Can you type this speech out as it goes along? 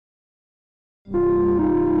Yo,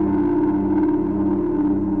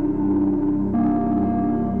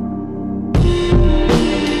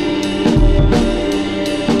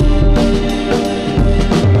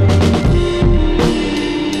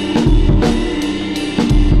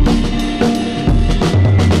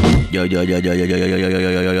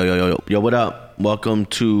 what up? Welcome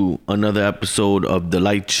to another episode of The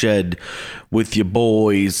Light Shed with your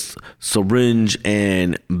boys, Syringe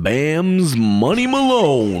and Bams Money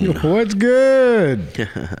Malone. What's good?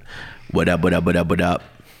 What up? Well,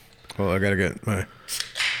 I gotta get my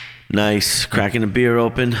Nice. Cracking a beer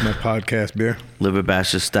open. my podcast beer. Liver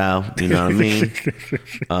basher style. You know what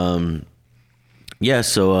I mean?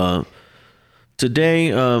 So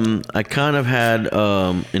today I kind of had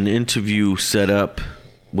an interview set up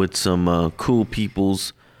with some cool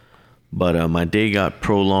peoples, but my day got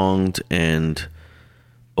prolonged, and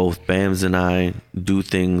both Bams and I do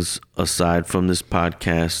things aside from this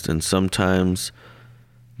podcast, and sometimes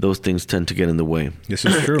those things tend to get in the way. This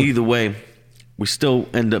is true. Either way, we still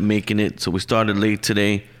end up making it. So we started late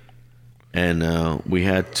today, and we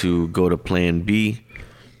had to go to plan B,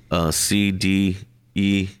 C, D,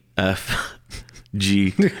 E, F, G,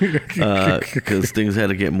 because things had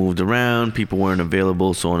to get moved around. People weren't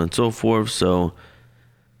available, so on and so forth. So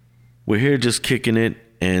we're here just kicking it.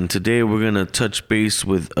 And today we're going to touch base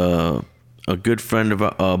with a good friend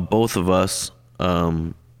of both of us.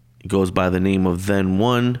 He goes by the name of Then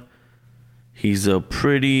One. He's a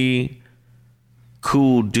pretty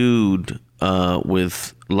cool dude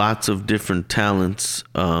with lots of different talents,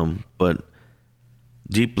 but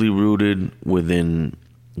deeply rooted within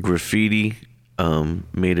graffiti.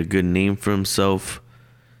 Made a good name for himself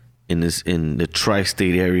in the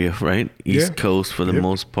tri-state area, right? East Coast for the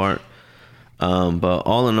most part. But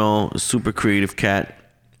all in all, a super creative cat.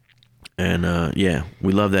 And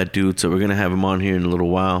we love that dude. So we're gonna have him on here in a little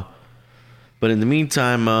while. But in the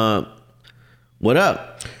meantime, what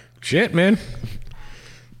up? Shit, man.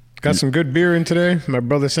 Got some good beer in today. My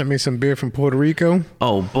brother sent me some beer from Puerto Rico.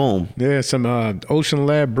 Oh, boom. Yeah, some Ocean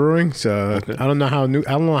Lab Brewing. So Okay. I don't know how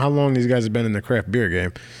long these guys have been in the craft beer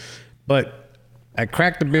game, but I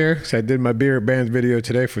cracked the beer. So I did my beer bands video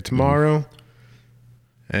today for tomorrow,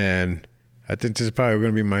 and I think this is probably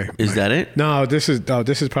going to be my. Is that it? No, this is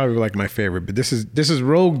probably like my favorite. But this is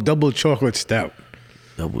Rogue Double Chocolate Stout.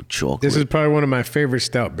 Double chocolate. This is probably one of my favorite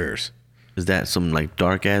stout beers. Is that some like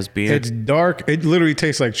dark ass beer? It's dark. It literally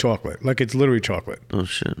tastes like chocolate. Like it's literally chocolate. Oh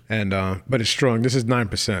shit. And but it's strong. This is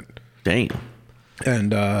 9%. Damn.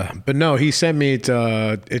 And but no, he sent me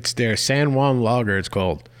it's their San Juan Lager, it's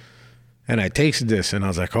called. And I tasted this and I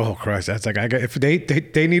was like, oh Christ, that's like if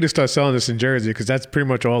they need to start selling this in Jersey, because that's pretty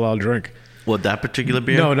much all I'll drink. What, that particular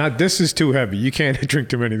beer? No, not this is too heavy. You can't drink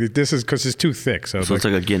too many. This is because it's too thick. So it's like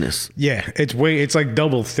a Guinness. Yeah, it's like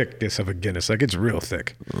double thickness of a Guinness. Like it's real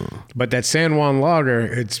thick. But that San Juan Lager,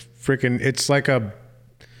 it's like a.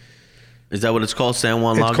 Is that what it's called? San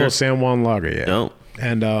Juan Lager? It's called San Juan Lager, yeah. Dope.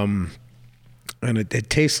 And it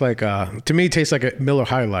tastes like to me it tastes like a Miller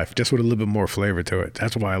High Life, just with a little bit more flavor to it.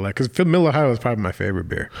 That's why I like, because Miller High Life is probably my favorite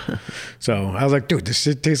beer. So I was like, dude, this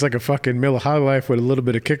shit tastes like a fucking Miller High Life with a little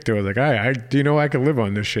bit of kick to it. I was like, I can live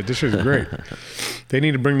on this shit. This shit's great. They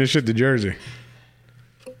need to bring this shit to Jersey.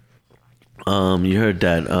 You heard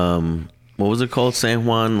that? What was it called? San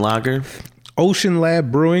Juan Lager. Ocean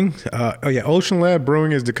Lab Brewing. Ocean Lab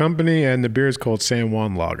Brewing is the company, and the beer is called San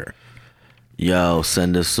Juan Lager. Yo,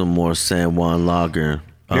 send us some more San Juan Lager.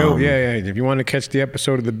 Yeah. If you want to catch the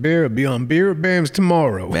episode of the beer, it'll be on Beer Bams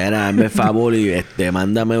tomorrow. Mira, hazme favor y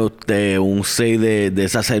mándame usted un 6 de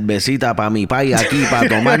esa cervecita para mi país aquí, para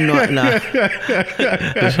tomarnos.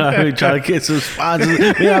 Trying to get some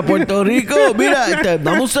sponsors. Mira, Puerto Rico, mira, dame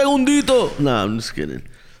un segundito. No, I'm just kidding.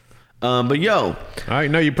 But yo, all right,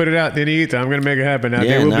 no, you put it out, then you eat it. I'm gonna make it happen now.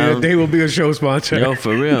 Yeah, they will be a show sponsor. Yo,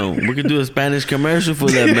 for real, we could do a Spanish commercial for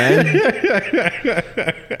that,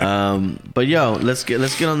 man. But yo, let's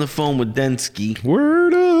get on the phone with Densky.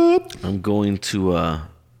 Word up. I'm going to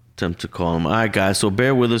attempt to call him. All right, guys, so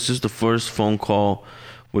bear with us. This is the first phone call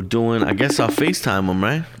we're doing. I guess I'll FaceTime him,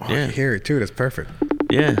 right? Oh, yeah, you hear it too. That's perfect.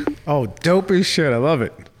 Yeah. Oh, dope as shit. I love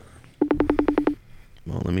it.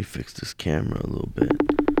 Well, let me fix this camera a little bit.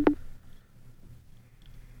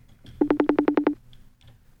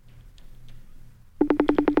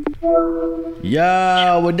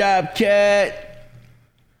 Yo, what up, cat?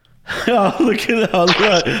 Oh, look at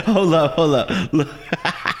that. Hold up. Look.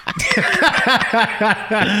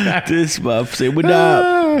 This muff say, what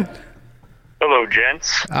up? Hello,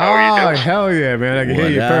 gents. How are you doing? Hell yeah, man. I can hear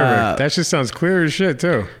What you up? perfect. That shit sounds clear as shit,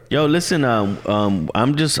 too. Yo, listen, I'm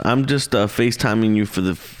just FaceTiming you for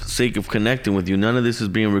the sake of connecting with you. None of this is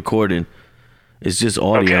being recorded. It's just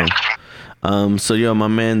audio. Okay. So yo, my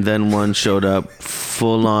man then one showed up,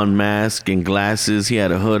 full on mask and glasses. He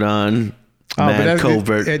had a hood on. Mad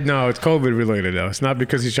covert. No, it's COVID related though. It's not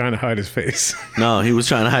because he's trying to hide his face. No, he was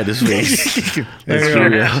trying to hide his face. That's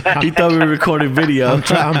true, yeah. He thought we were recording video. I'm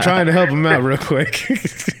trying to help him out real quick.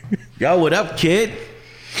 Yo, what up, kid?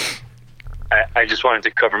 I just wanted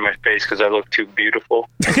to cover my face because I look too beautiful.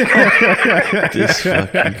 This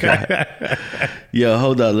fucking guy. Yo,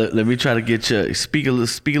 hold on. Let me try to get you speak a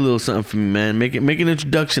little something for me, man. Make an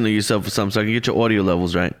introduction of yourself or something so I can get your audio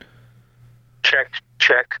levels right. Check.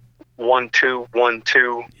 1 2 1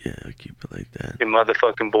 2. Yeah, keep it like that. Your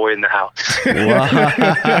motherfucking boy in the house.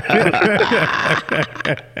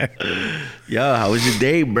 Yo, how was your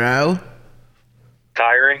day, bro?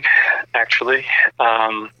 Tiring, actually.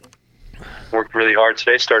 Worked really hard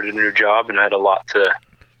today. Started a new job, and I had a lot to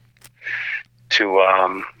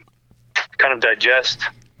kind of digest,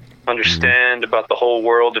 understand about the whole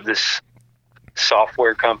world of this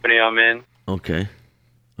software company I'm in. Okay.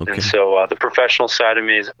 And so the professional side of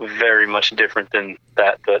me is very much different than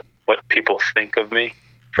what people think of me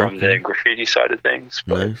from the graffiti side of things.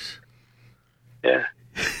 But, nice. Yeah.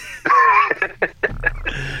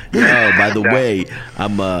 Yo, by the way,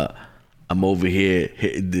 I'm over here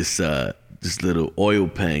hitting this little oil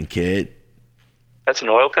pen, kid. That's an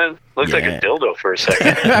oil pen? Looks like a dildo for a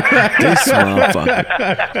second. This motherfucker.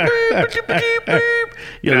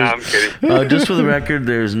 Yo, I'm kidding. Just for the record,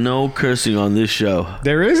 there's no cursing on this show.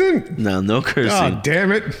 There isn't? No cursing. Oh,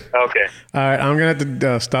 damn it. Okay. All right, I'm going to have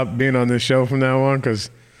to stop being on this show from now on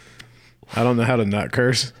because I don't know how to not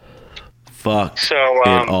curse. Fuck So,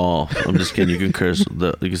 it all. I'm just kidding. You can curse.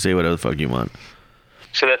 You can say whatever the fuck you want.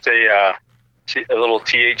 So that's a little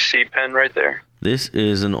THC pen right there. This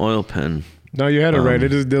is an oil pen. No, you had it right.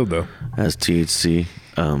 It is dildo. Has THC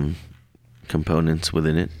components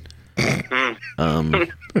within it.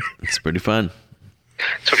 It's pretty fun.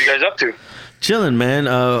 So what are you guys up to? Chilling, man.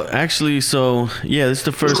 Actually, so yeah, this is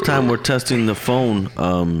the first time we're testing the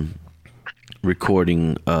phone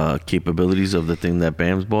recording capabilities of the thing that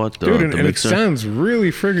Bam's bought. Dude, the and it mixer. sounds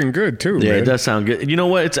really friggin' good too. Yeah, man. it does sound good. You know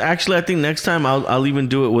what? It's actually, I think next time I'll even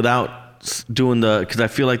do it without doing because I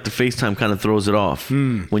feel like the FaceTime kind of throws it off.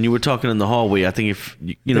 When you were talking in the hallway, I think if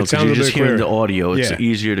you know, because you're just hearing the audio, it's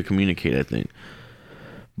easier to communicate, I think.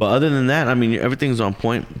 But other than that, I mean, everything's on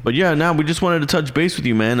point. But yeah, now we just wanted to touch base with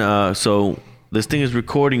you, man. So this thing is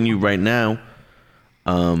recording you right now,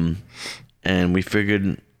 and we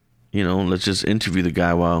figured, you know, let's just interview the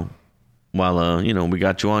guy while you know, we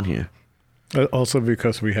got you on here. Also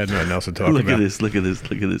because we had nothing else to talk about. Look at this.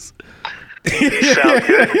 Sounds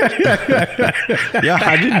good. Yeah,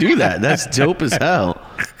 how'd you do that? That's dope as hell.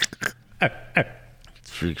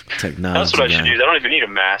 Technology. That's what I should guy. use. I don't even need a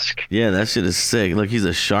mask. Yeah, that shit is sick. Look, he's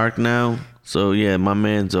a shark now. So yeah, my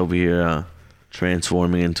man's over here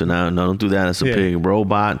transforming into now. No, don't do that. It's a pig.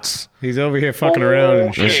 Robots. He's over here fucking around and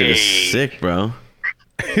That shit. shit is sick, bro.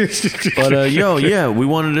 But yo, yeah, we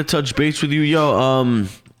wanted to touch base with you, yo.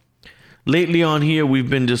 Lately on here, we've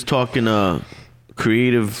been just talking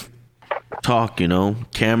creative talk, you know,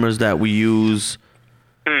 cameras that we use,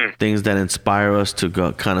 things that inspire us to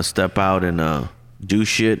go, kind of step out and do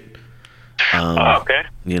shit. Okay.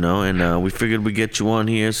 You know, and we figured we'd get you on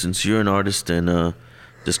here since you're an artist and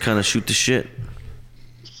just kind of shoot the shit.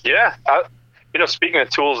 Yeah. You know, speaking of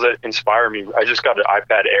tools that inspire me, I just got an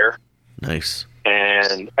iPad Air. Nice.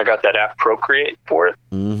 And I got that app Procreate for it.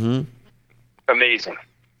 Mm-hmm. Amazing.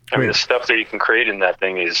 I mean, the stuff that you can create in that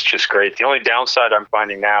thing is just great. The only downside I'm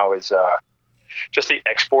finding now is just the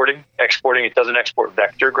exporting. It doesn't export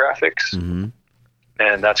vector graphics, and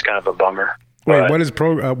that's kind of a bummer. Wait, But what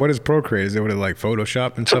is Procreate? Is it what it like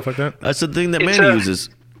Photoshop and stuff like that? That's the thing that It's Manny a- uses.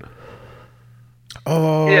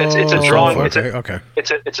 Oh, Yeah, it's a drawing. Okay.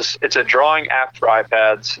 It's a drawing app for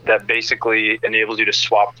iPads that basically enables you to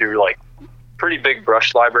swap through like pretty big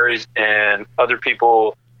brush libraries, and other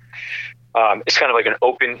people. It's kind of like an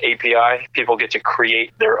open API. People get to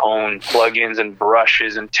create their own plugins and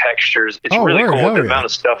brushes and textures. It's really word, cool hell the yeah. amount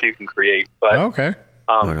of stuff you can create. But Okay.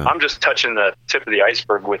 I'm just touching the tip of the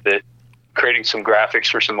iceberg with it, creating some graphics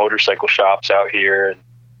for some motorcycle shops out here.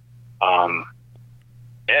 And,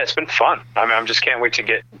 yeah, it's been fun. I mean, I just can't wait to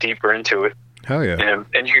get deeper into it. Hell yeah.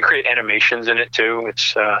 And you can create animations in it too.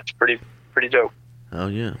 It's pretty dope. Oh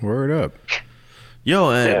yeah. Word up.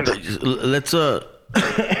 Yo, Yeah.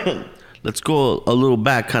 let's go a little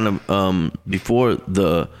back, kind of before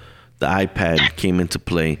the iPad came into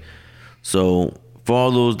play. So for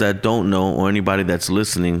all those that don't know, or anybody that's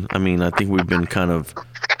listening, I mean, I think we've been kind of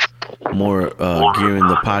more gearing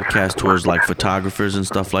the podcast towards like photographers and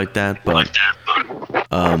stuff like that. But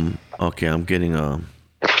Okay, I'm getting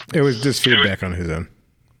It was just feedback on his end.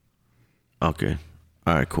 Okay,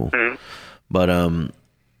 all right, cool. Mhm. But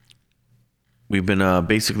we've been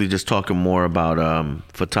basically just talking more about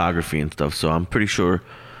photography and stuff. So I'm pretty sure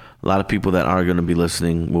a lot of people that are going to be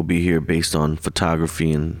listening will be here based on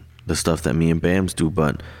photography and the stuff that me and Bams do.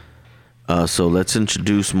 But so let's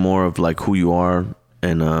introduce more of like who you are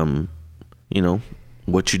and you know,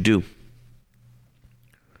 what you do.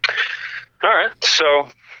 All right. So,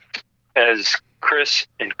 as Chris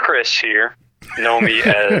and Chris here know me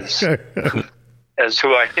as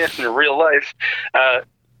who I am in real life,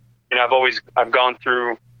 you know, I've gone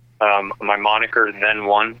through my moniker Then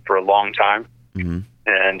One for a long time, Mm-hmm.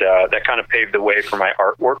 and that kind of paved the way for my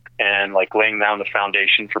artwork and like laying down the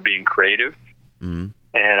foundation for being creative. Mm-hmm.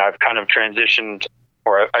 And I've kind of transitioned,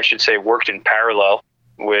 or I should say, worked in parallel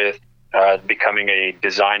with becoming a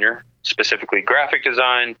designer, specifically graphic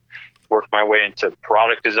design. Worked my way into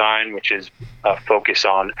product design, which is a focus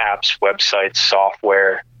on apps, websites,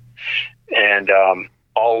 software. And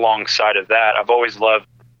all alongside of that, I've always loved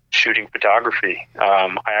shooting photography. I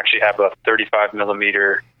actually have a 35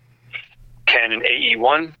 millimeter Canon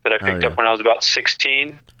AE1 that I picked up when I was about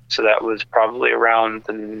 16. So that was probably around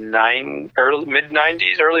the mid 90s,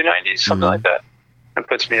 early 90s, something like that. That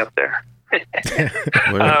puts me up there.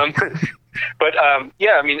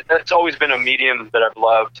 Yeah, I mean, it's always been a medium that I've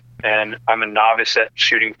loved, and I'm a novice at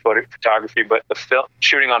shooting photography, but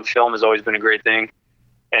shooting on film has always been a great thing.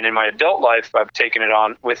 And in my adult life, I've taken it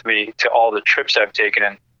on with me to all the trips I've taken,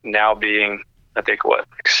 and now being, I think,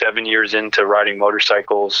 like 7 years into riding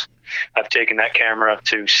motorcycles, I've taken that camera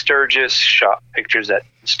to Sturgis, shot pictures at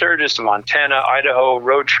Sturgis, Montana, Idaho,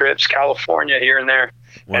 road trips, California, here and there.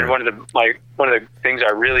 Wow. And one of the things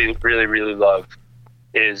I really, really, really love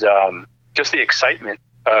is just the excitement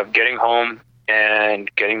of getting home and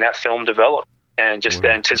getting that film developed, and just the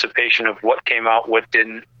anticipation of what came out, what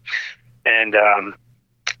didn't. And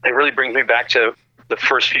it really brings me back to the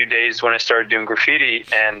first few days when I started doing graffiti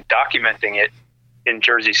and documenting it in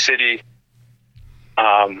Jersey City.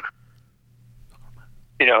 You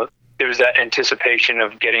know, there was that anticipation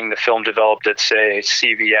of getting the film developed at, say,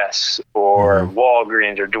 CVS or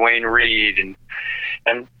Walgreens or Duane Reade,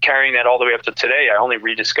 and carrying that all the way up to today. I only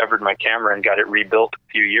rediscovered my camera and got it rebuilt a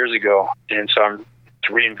few years ago. And so I'm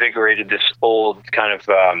reinvigorated this old kind of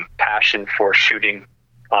passion for shooting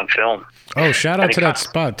on film. Oh, shout out to that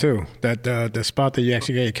spot too. That the spot that you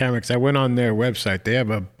actually get your camera. 'Cause I went on their website. They have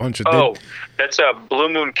a bunch of. That's a Blue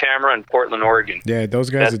Moon Camera in Portland, Oregon. Yeah, those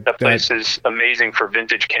guys. That place is amazing for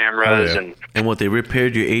vintage cameras. And what, they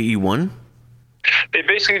repaired your AE1? They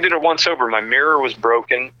basically did a once over. My mirror was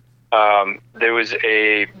broken. There was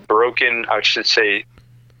a broken, I should say,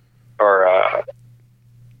 or a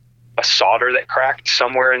solder that cracked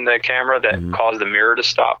somewhere in the camera that caused the mirror to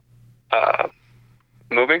stop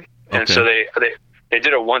moving. And so they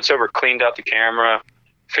did a once over, cleaned out the camera,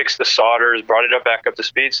 fixed the solders, brought it back up to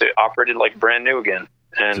speed, so it operated like brand new again.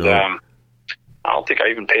 And I don't think I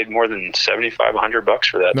even paid more than $7,500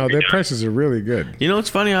 for that. No, their prices are really good. You know, it's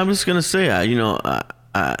funny. I'm just gonna say,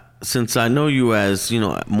 since I know you as, you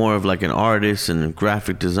know, more of like an artist and a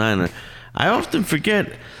graphic designer, I often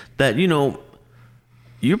forget that, you know,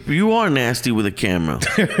 you are nasty with a camera.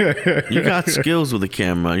 You got skills with a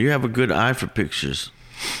camera. You have a good eye for pictures.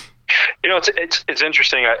 You know, it's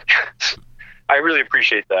interesting. I really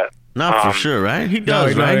appreciate that. Not for sure, right? He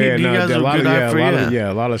does, right? He has a good eye for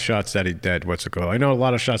a lot of shots that he did. What's it called? I know a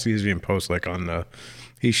lot of shots he even posts like on the,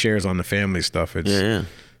 he shares on the family stuff. It's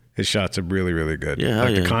his shots are really, really good. Yeah,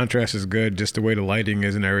 like the contrast is good, just the way the lighting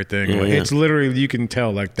is and everything. It's literally, you can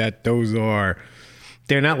tell like that.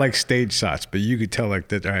 They're not like stage shots, but you could tell like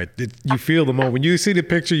that. All right, you feel the moment when you see the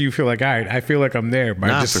picture. You feel like, all right, I feel like I'm there by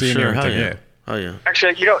just seeing everything. Oh yeah.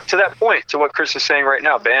 Actually, you know, to that point, to what Chris is saying right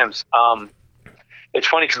now, Bams. It's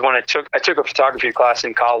funny because when I took a photography class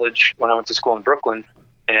in college when I went to school in Brooklyn,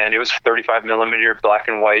 and it was 35 millimeter black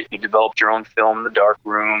and white. You developed your own film in the dark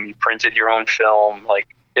room. You printed your own film. Like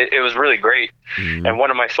it was really great. Mm-hmm. And one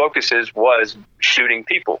of my focuses was shooting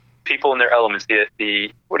people in their elements.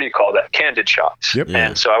 The what do you call that? Candid shots. Yep.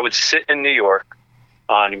 And so I would sit in New York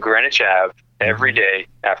on Greenwich Ave every day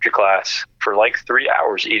after class for like 3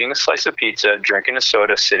 hours, eating a slice of pizza, drinking a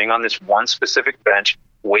soda, sitting on this one specific bench,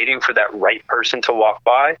 waiting for that right person to walk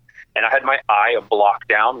by. And I had my eye a block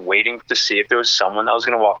down, waiting to see if there was someone that was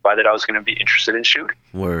going to walk by that I was going to be interested in shooting.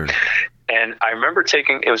 Word. And I remember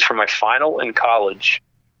it was for my final in college.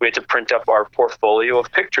 We had to print up our portfolio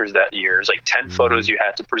of pictures that year. It was like 10 photos you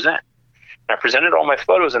had to present. And I presented all my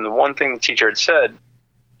photos, and the one thing the teacher had said,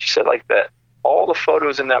 she said like that, all the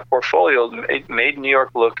photos in that portfolio made New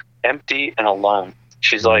York look empty and alone.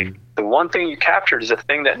 She's like, the one thing you captured is a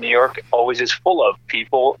thing that New York always is full of,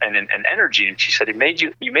 people and energy. And she said, you made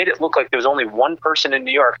it look like there was only one person in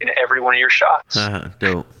New York in every one of your shots.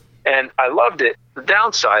 Dope. And I loved it. The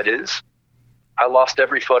downside is I lost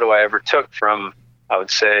every photo I ever took from, I would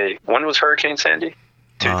say, when was Hurricane Sandy?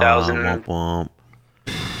 2000.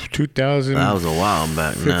 2000. That was a while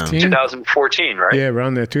back now. 2014, right? Yeah,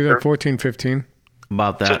 around there. 2014, 15.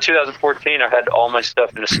 About that. So 2014, I had all my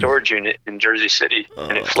stuff in a storage unit in Jersey City,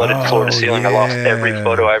 and it flooded floor to ceiling. yeah. I lost every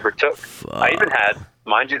photo I ever took. I even had,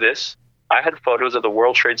 mind you this, I had photos of the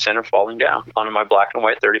World Trade Center falling down on my black and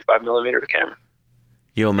white 35 millimeter camera.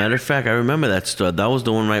 Yo, matter of fact, I remember that stud. That was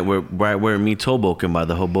the one right where meets Hoboken by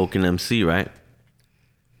the Hoboken MC, right?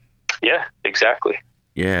 Yeah, exactly.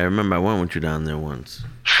 Yeah, I remember I went with you down there once.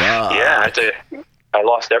 Yeah, I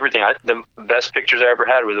lost everything. The best pictures I ever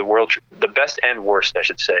had were the best and worst, I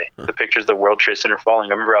should say. The pictures of the World Trade Center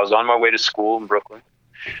falling. I remember I was on my way to school in Brooklyn,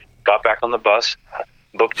 got back on the bus,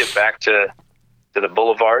 booked it back to the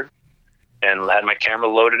boulevard, and had my camera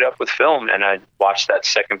loaded up with film, and I watched that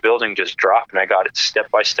second building just drop, and I got it step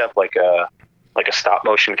by step like a stop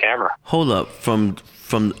motion camera. Hold up, from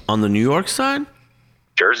on the New York side?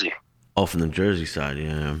 Jersey. Oh, from the Jersey side,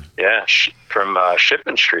 yeah. Yeah, from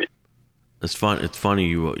Shipman Street. It's fun. It's funny.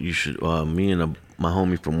 You should. Me and my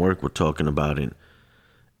homie from work were talking about it,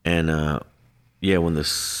 and yeah, when the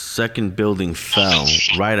second building fell,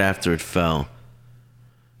 right after it fell,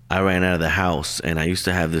 I ran out of the house, and I used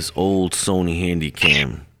to have this old Sony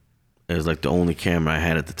Handycam. It was like the only camera I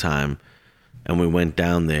had at the time, and we went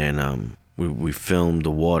down there, and we filmed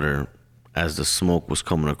the water as the smoke was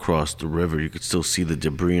coming across the river. You could still see the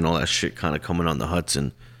debris and all that shit kind of coming on the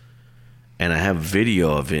Hudson, and I have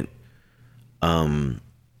video of it.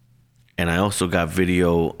 And I also got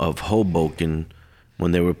video of Hoboken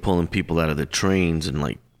when they were pulling people out of the trains and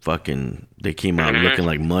like fucking, they came out looking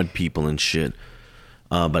like mud people and shit.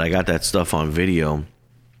 But I got that stuff on video,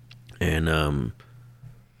 and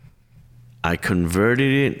I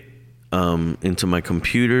converted it into my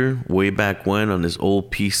computer way back when on this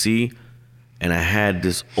old PC, and I had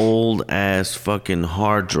this old ass fucking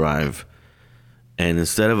hard drive, and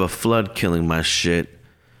instead of a flood killing my shit,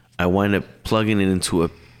 I wind up plugging it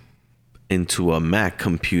into a Mac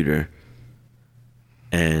computer,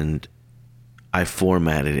 and I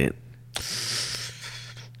formatted it.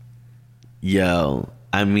 Yo,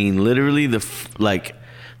 I mean, literally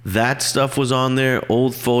that stuff was on there.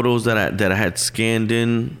 Old photos that I had scanned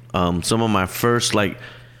in. Some of my first, like,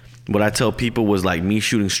 what I tell people was like me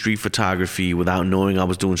shooting street photography without knowing I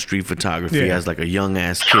was doing street photography as like a young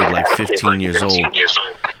ass kid, like 15 years old.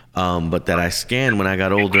 But that I scanned when I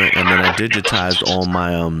got older, and then I digitized all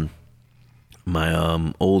my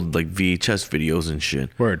old like VHS videos and shit.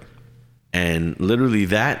 Word. And literally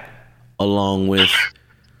that, along with,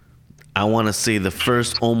 I want to say, the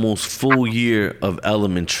first almost full year of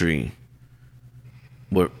Elementary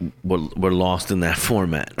were lost in that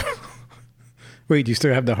format. Wait, do you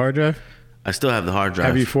still have the hard drive? I still have the hard drive.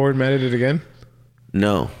 Have you formatted it again?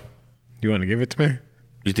 No. You want to give it to me?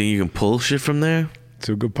 You think you can pull shit from there? It's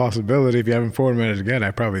a good possibility. If you haven't formatted it again,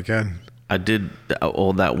 I probably can. I did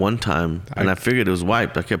all that one time, and I figured it was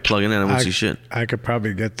wiped. I kept plugging in. I wouldn't see shit. I could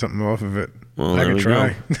probably get something off of it. Well, I could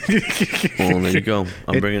try. Well, there you go.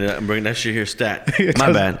 I'm bringing that shit here stat.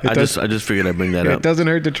 My bad. I just figured I'd bring that up. It doesn't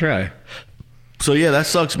hurt to try. So yeah, that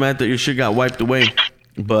sucks, Matt, that your shit got wiped away.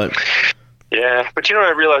 But yeah, but you know what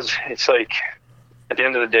I realized? It's like, at the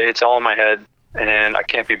end of the day, it's all in my head, and I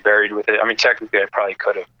can't be buried with it. I mean, technically, I probably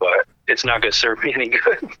could have, but it's not going to serve me any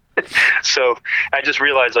good. So I just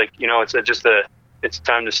realized, like, you know, it's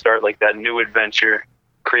time to start like that new adventure,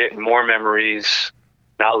 create more memories,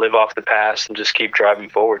 not live off the past, and just keep driving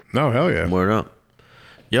forward. No, hell yeah. Word up.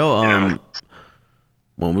 Yo,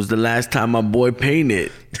 when was the last time my boy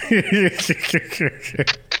painted? I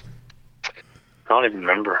don't even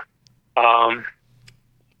remember. I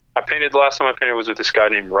painted, the last time I painted was with this guy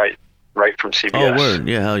named Wright from CBS. Oh, word.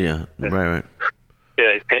 Yeah, hell yeah. Right.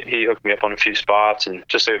 Yeah, he hooked me up on a few spots, and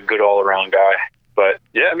just a good all-around guy. But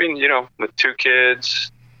yeah, I mean, you know, with 2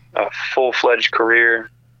 kids, a full-fledged career,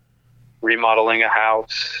 remodeling a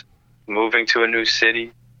house, moving to a new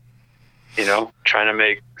city, you know, trying to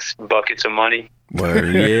make buckets of money.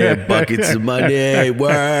 Word, yeah, buckets of money.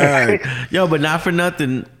 Word. Yo, but not for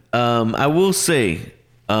nothing. I will say,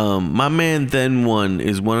 my man Then One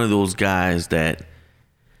is one of those guys that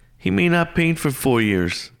he may not paint for 4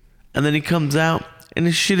 years, and then he comes out and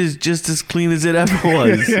his shit is just as clean as it ever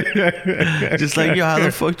was. Just like, yo, how the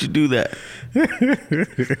fuck you do that?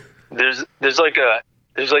 There's like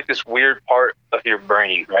there's like this weird part of your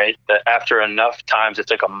brain, right? That after enough times,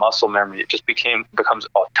 it's like a muscle memory. It just becomes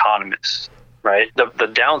autonomous, right? The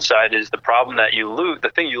downside is the problem that you lose. The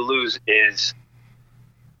thing you lose is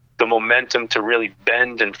the momentum to really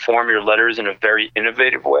bend and form your letters in a very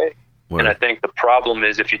innovative way. Right. And I think the problem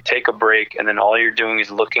is if you take a break and then all you're doing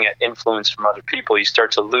is looking at influence from other people, you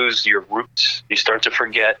start to lose your roots. You start to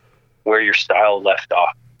forget where your style left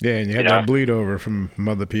off. Yeah, and you have that bleed over from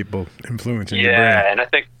other people influencing your brain. Yeah, and I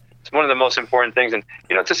think it's one of the most important things. And,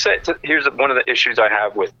 here's one of the issues I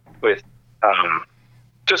have with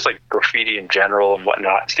just like graffiti in general and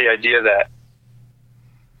whatnot. It's the idea that,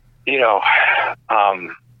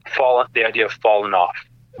 the idea of falling off,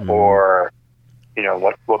 or,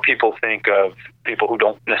 what people think of people who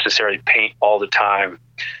don't necessarily paint all the time.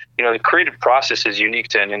 The creative process is unique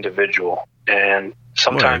to an individual, and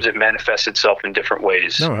sometimes it manifests itself in different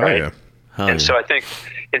ways. Right? So I think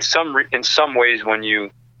in some ways, when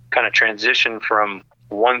you kind of transition from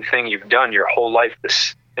one thing you've done your whole life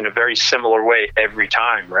in a very similar way every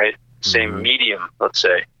time, right? Same medium, let's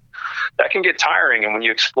say, that can get tiring. And when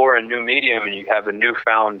you explore a new medium and you have a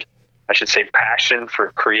newfound, I should say, passion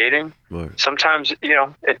for creating, sometimes,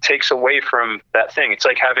 it takes away from that thing. It's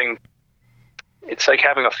like having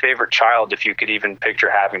a favorite child, if you could even picture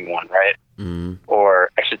having one, right? Or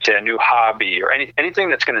I should say a new hobby, or anything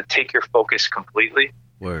that's going to take your focus completely.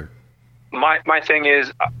 My thing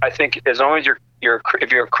is, I think as long as if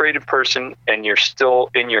you're a creative person and you're still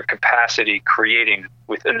in your capacity creating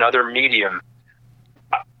with another medium,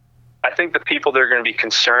 I think the people that are going to be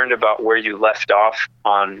concerned about where you left off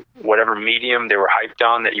on whatever medium they were hyped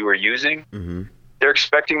on that you were using, they're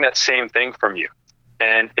expecting that same thing from you.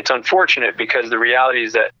 And it's unfortunate because the reality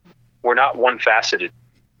is that we're not one-faceted,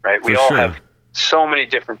 right? We all have so many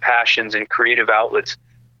different passions and creative outlets.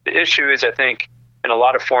 The issue is, I think, in a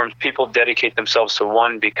lot of forms, people dedicate themselves to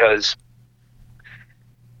one because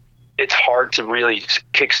it's hard to really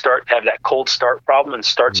have that cold start problem and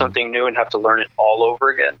start something new and have to learn it all over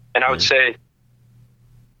again. And I would say,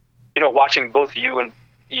 watching both you,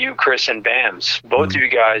 Chris, and Bams, both of you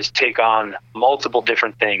guys take on multiple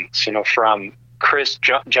different things, from Chris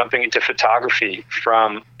jumping into photography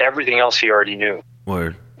from everything else he already knew.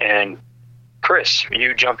 And Chris,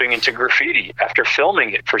 you jumping into graffiti after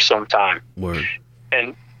filming it for some time.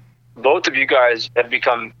 And both of you guys have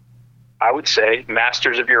become, I would say,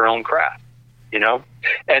 masters of your own craft,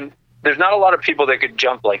 and there's not a lot of people that could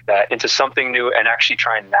jump like that into something new and actually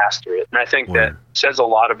try and master it. And I think that says a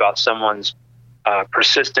lot about someone's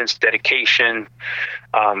persistence, dedication,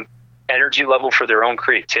 energy level for their own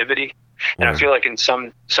creativity. And I feel like in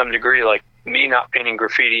some degree, like me not painting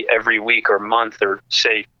graffiti every week or month or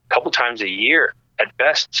say a couple times a year at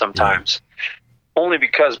best sometimes, only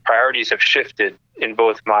because priorities have shifted in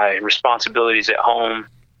both my responsibilities at home,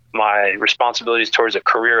 my responsibilities towards a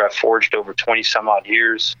career I've forged over 20 some odd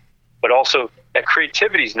years, but also that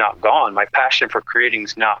creativity is not gone. My passion for creating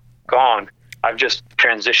is not gone. I've just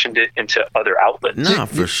transitioned it into other outlets. No,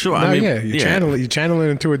 for sure. You channel it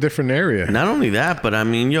into a different area. Not only that, but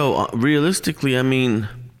realistically,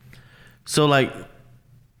 so like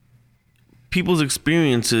people's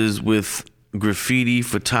experiences with graffiti,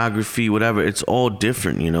 photography, whatever, it's all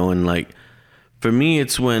different, and like for me,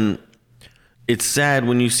 it's sad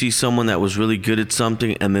when you see someone that was really good at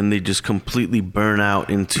something and then they just completely burn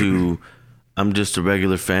out into I'm just a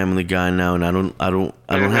regular family guy now, and I don't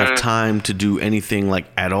have time to do anything like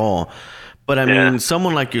at all. But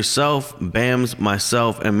someone like yourself, Bams,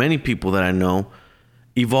 myself, and many people that I know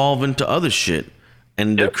evolve into other shit.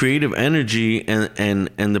 And the creative energy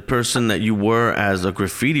and the person that you were as a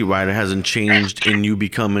graffiti writer hasn't changed in you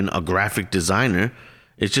becoming a graphic designer.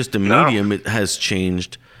 It's just the medium it has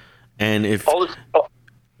changed. And if I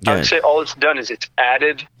would say all it's done is it's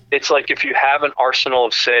added. It's like if you have an arsenal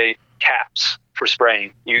of, say, caps for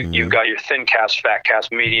spraying. You've got your thin caps, fat caps,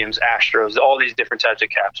 mediums, Astros, all these different types of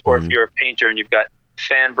caps. Or if you're a painter and you've got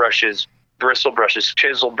fan brushes, bristle brushes,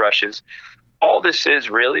 chisel brushes, all this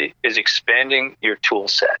is expanding your tool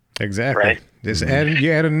set. Exactly. Right?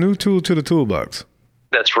 You add a new tool to the toolbox.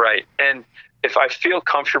 That's right. And if I feel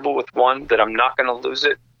comfortable with one that I'm not going to lose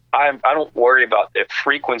it, I don't worry about the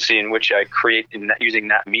frequency in which I create using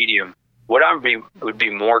that medium. What I would be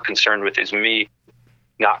more concerned with is me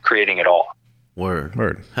not creating at all.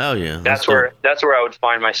 Word. Hell yeah. That's where I would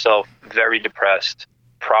find myself very depressed.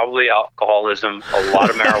 Probably alcoholism, a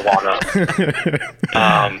lot of marijuana.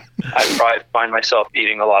 I'd probably find myself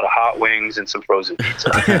eating a lot of hot wings and some frozen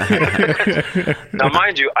pizza. Now,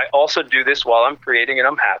 mind you, I also do this while I'm creating and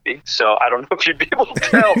I'm happy. So I don't know if you'd be able to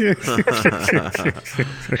tell.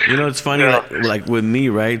 It's funny, like with me,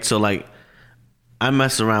 right? So like I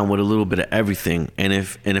mess around with a little bit of everything, and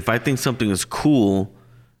if I think something is cool,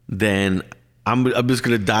 then I'm just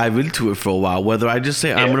gonna dive into it for a while. Whether I just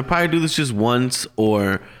say I'm gonna probably do this just once,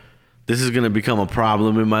 or this is gonna become a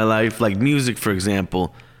problem in my life. Like music, for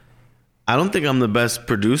example, I don't think I'm the best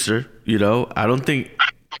producer. You know, I don't think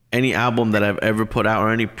any album that I've ever put out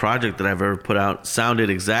or any project that I've ever put out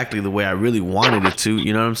sounded exactly the way I really wanted it to.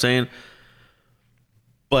 You know what I'm saying?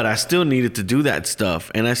 But I still needed to do that stuff,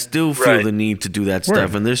 and I still feel the need to do that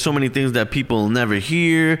stuff. And there's so many things that people never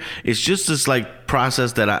hear. It's just this like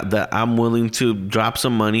process that I'm willing to drop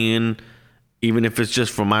some money in, even if it's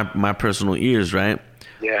just for my personal ears, right?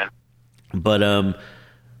 Yeah. But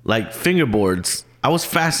like fingerboards, I was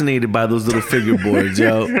fascinated by those little fingerboards,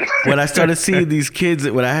 yo. When I started seeing these kids,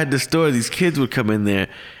 when I had the store, these kids would come in there,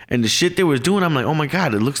 and the shit they were doing, I'm like, oh my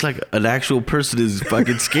God, it looks like an actual person is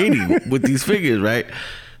fucking skating with these fingers, right?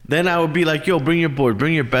 Then I would be like, yo, bring your board,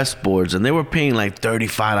 bring your best boards. And they were paying like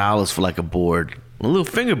 $35 for like a board. A little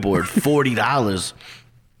fingerboard, $40.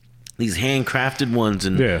 These handcrafted ones.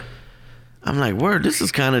 And I'm like, word, this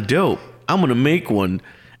is kind of dope. I'm going to make one.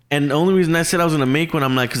 And the only reason I said I was going to make one,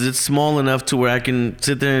 I'm like, because it's small enough to where I can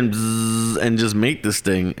sit there and just make this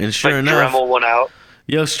thing. And sure enough. Dremel one out.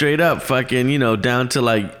 Yo, straight up, fucking, you know, down to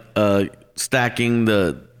like stacking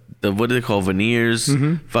the what do they call veneers?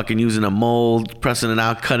 Fucking using a mold, pressing it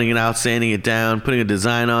out, cutting it out, sanding it down, putting a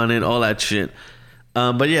design on it, all that shit.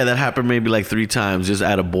 But yeah, that happened maybe like 3 times just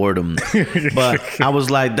out of boredom. But I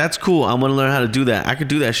was like, that's cool. I'm gonna learn how to do that. I could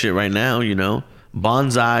do that shit right now, you know,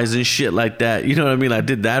 bonsais and shit like that. You know what I mean? I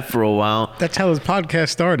did that for a while. That's how this podcast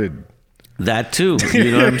started. That too,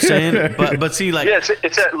 you know what I'm saying? But see, like, yeah,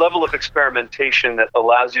 it's that level of experimentation that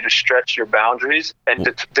allows you to stretch your boundaries and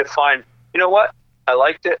to define. You know what? I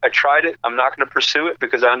liked it. I tried it. I'm not going to pursue it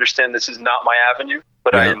because I understand this is not my avenue,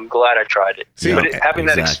 but I am glad I tried it. See, but having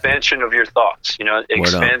that expansion of your thoughts, you know, it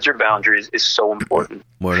expands your boundaries is so important.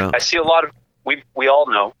 I see a lot of, we all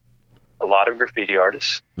know a lot of graffiti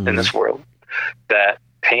artists in this world that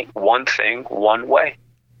paint one thing one way,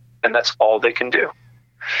 and that's all they can do.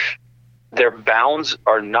 Their bounds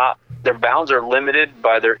are limited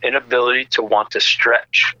by their inability to want to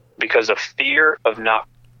stretch because of fear of not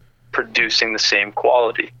producing the same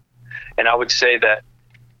quality. And I would say that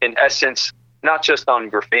in essence, not just on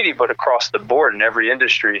graffiti, but across the board in every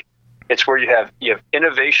industry, it's where you have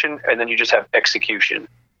innovation and then you just have execution.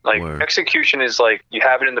 Like execution is like you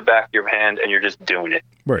have it in the back of your hand and you're just doing it.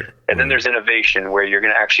 And then there's innovation where you're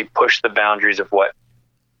going to actually push the boundaries of what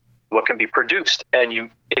can be produced. And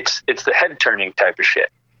it's the head turning type of shit,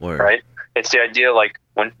 right? It's the idea like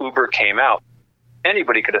when Uber came out,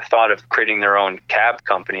 anybody could have thought of creating their own cab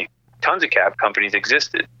company. Tons of cab companies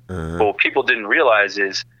existed. But what people didn't realize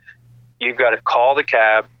is you've got to call the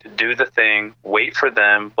cab to do the thing, wait for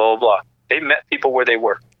them, blah, blah, blah. They met people where they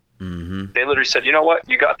were. They literally said, you know what?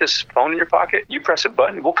 You got this phone in your pocket. You press a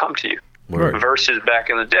button, we'll come to you. Versus back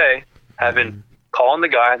in the day, calling the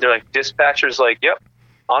guy, they're like, dispatcher's like, yep,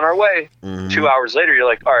 on our way. 2 hours later, you're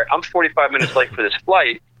like, all right, I'm 45 minutes late for this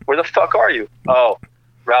flight. Where the fuck are you? Oh,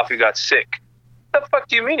 Ralphie got sick. What the fuck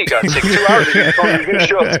do you mean he got sick? 2 hours ago, you told me you were going to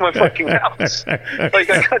show up to my fucking house. Like,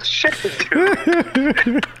 I got shit to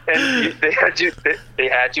do. And they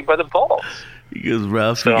had you by the balls. Because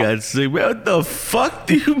Ralphie got sick. What the fuck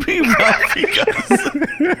do you mean Ralphie got sick?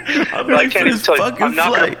 I can't even tell you. I'm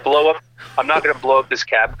not going to blow up this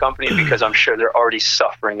cab company because I'm sure they're already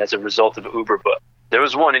suffering as a result of Uber. But there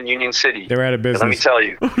was one in Union City. They're out of business. Let me tell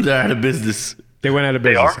you. They're out of business. They went out of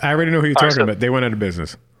business. I already know who you're talking about. They went out of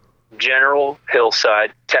business. General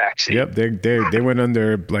Hillside Taxi. Yep, they went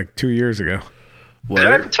under like 2 years ago. Did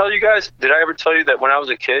I ever tell you guys? Did I ever tell you that when I was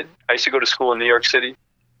a kid, I used to go to school in New York City,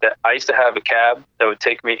 that I used to have a cab that would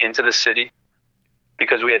take me into the city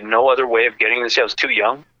because we had no other way of getting in the city. I was too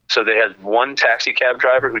young. So they had one taxi cab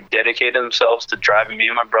driver who dedicated themselves to driving me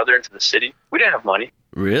and my brother into the city. We didn't have money.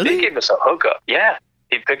 Really? They gave us a hookup. Yeah.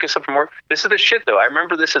 He'd pick us up from work. This is the shit, though. I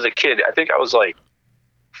remember this as a kid. I think I was like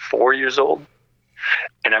 4 years old.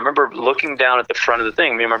 And I remember looking down at the front of the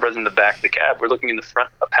thing. Me and my brother in the back of the cab. We're looking in the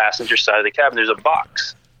front, a passenger side of the cab, and there's a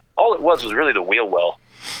box. All it was really the wheel well.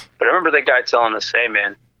 But I remember that guy telling us, hey,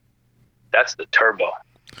 man, that's the turbo.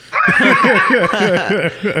 And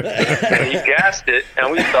he gassed it,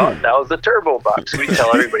 and we thought that was the turbo box. We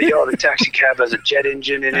tell everybody, the taxi cab has a jet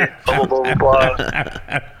engine in it, blah, blah, blah, blah.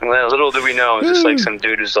 And then little did we know, it was just like some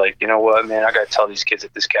dude who's like, you know what, man, I got to tell these kids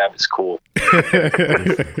that this cab is cool.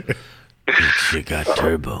 You got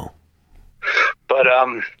turbo. But,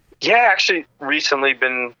 actually recently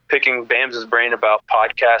been picking Bams' brain about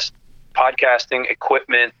podcasting,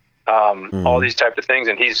 equipment, all these type of things.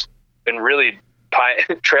 And he's been really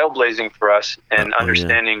trailblazing for us and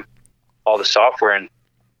understanding all the software. And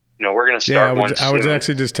we're going to start one soon. I was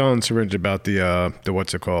actually just telling Syringe about the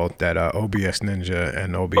what's it called, that OBS Ninja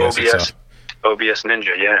and OBS itself. OBS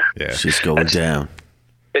Ninja, yeah. She's going down.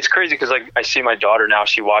 It's crazy because I see my daughter now.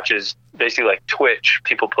 She watches basically like Twitch,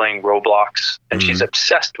 people playing Roblox, and she's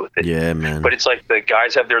obsessed with it. Yeah, man. But it's like the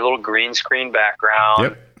guys have their little green screen background.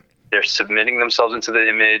 Yep. They're submitting themselves into the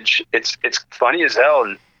image. It's funny as hell,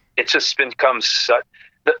 and it's just become such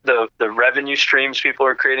the revenue streams people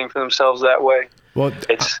are creating for themselves that way. Well,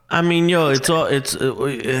 I mean, podcasts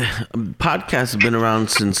have been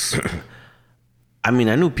around since. I mean,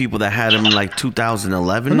 I knew people that had them in like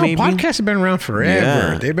 2011, maybe. Podcasts have been around forever.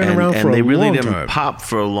 Yeah. They've been around for a long time. And they really didn't pop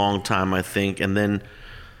for a long time, I think. And then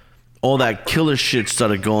all that killer shit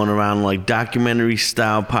started going around, like documentary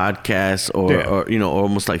style podcasts or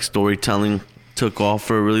almost like storytelling took off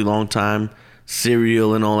for a really long time.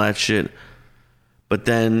 Serial and all that shit. But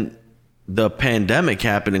then the pandemic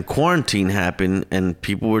happened and quarantine happened and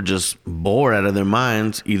people were just bored out of their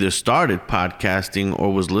minds, either started podcasting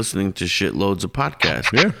or was listening to shitloads of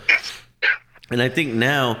podcasts. Yeah. And I think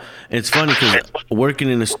now it's funny because working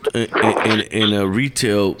in a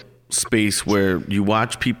retail space where you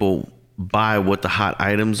watch people buy what the hot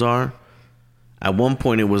items are. At one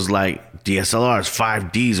point it was like DSLRs,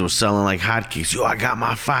 5Ds were selling like hotcakes. Yo, I got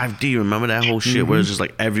my 5D. Remember that whole shit where it's just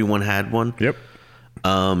like everyone had one? Yep.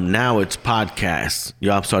 Now it's podcasts.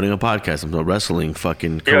 Yo, I'm starting a podcast. I'm wrestling,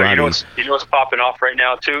 fucking karate. You know what's popping off right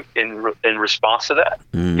now too? In response to that,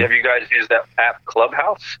 have you guys used that app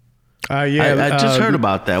Clubhouse? Yeah, I just heard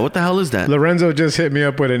about that. What the hell is that? Lorenzo just hit me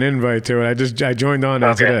up with an invite to it. I joined on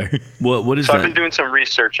that today. What is that? I've been doing some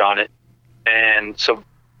research on it, and so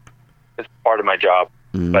it's part of my job.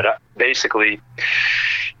 But basically,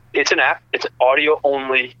 it's an app. It's audio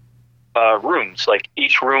only rooms. Like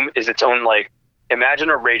each room is its own imagine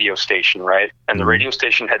a radio station, right? And the radio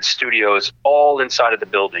station had studios all inside of the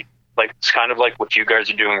building. Like it's kind of like what you guys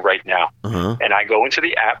are doing right now. And I go into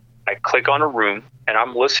the app, I click on a room, and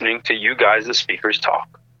I'm listening to you guys, the speakers,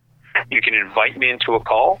 talk. You can invite me into a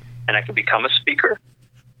call, and I can become a speaker.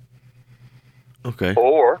 Okay.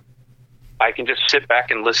 Or I can just sit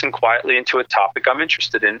back and listen quietly into a topic I'm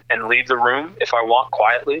interested in and leave the room if I want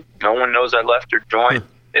quietly. No one knows I left or joined.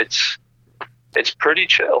 It's pretty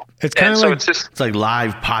chill. It's kind of it's like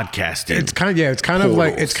live podcasting. It's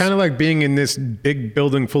kind of like being in this big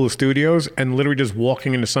building full of studios and literally just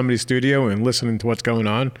walking into somebody's studio and listening to what's going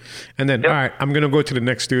on. And then, all right, I'm going to go to the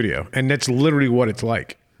next studio. And that's literally what it's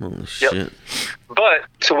like. Holy shit. But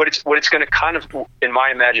so what it's going to kind of, in my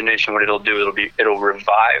imagination, what it'll do, it'll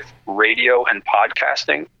revive radio and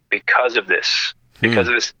podcasting because of this,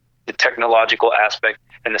 the technological aspect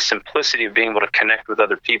and the simplicity of being able to connect with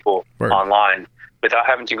other people online without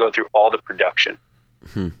having to go through all the production.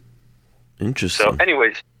 Interesting. So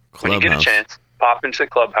anyways, when you get a chance, pop into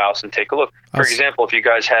Clubhouse and take a look. For example, if you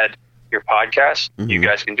guys had your podcast, you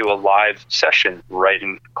guys can do a live session right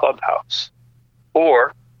in Clubhouse.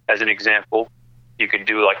 Or, as an example, you could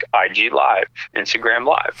do like IG Live, Instagram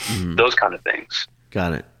Live, those kind of things.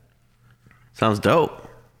 Got it. Sounds dope.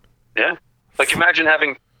 Yeah. Like imagine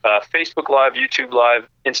having Facebook Live, YouTube Live,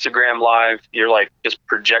 Instagram Live. You're like just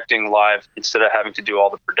projecting live instead of having to do all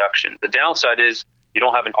the production. The downside is you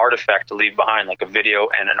don't have an artifact to leave behind, like a video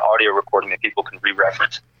and an audio recording that people can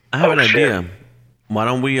re-reference. I have an idea. Why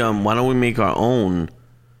don't we make our own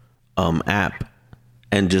app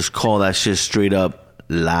and just call that shit straight up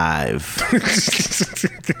live?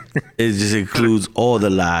 It just includes all the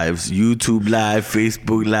lives: YouTube Live,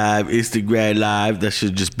 Facebook Live, Instagram Live. That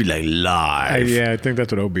should just be like live. I think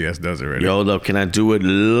that's what OBS does already. Yo, look, can I do it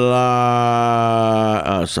live?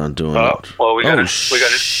 Oh, it's not doing it. Well, we got it.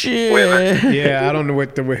 Shit. Wait a minute. Yeah, I don't know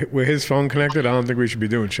with his phone connected. I don't think we should be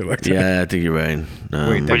doing shit like that. Yeah, I think you're right.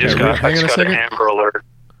 We just got an Amber Alert.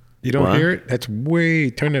 You don't hear it? That's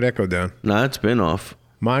turn that echo down. Nah, it's been off.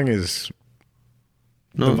 Mine is.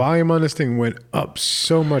 No. The volume on this thing went up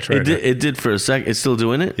so much now. It did for a sec. It's still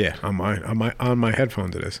doing it? Yeah, on my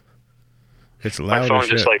headphones it is. It's loud. My phone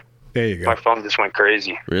just there you go. My phone just went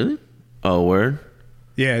crazy. Really? Oh, word?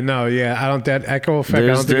 Yeah, no, yeah. I don't that echo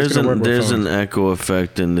effect. There's an echo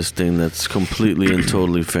effect in this thing that's completely and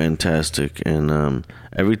totally fantastic. And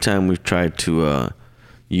every time we've tried to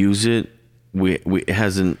use it, it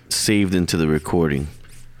hasn't saved into the recording.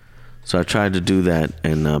 So I tried to do that,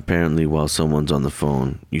 and apparently while someone's on the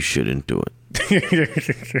phone, you shouldn't do it.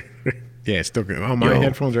 Yeah, it's still on my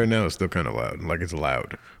headphones right now. It's still kind of loud. Like it's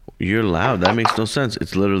loud. You're loud. That makes no sense.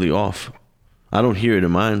 It's literally off. I don't hear it in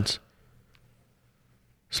mine.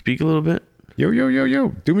 Speak a little bit. Yo.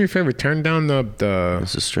 Do me a favor. Turn down the.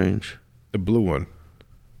 This is strange. The blue one.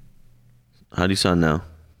 How do you sound now?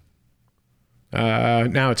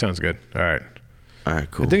 Now it sounds good. All right. All right,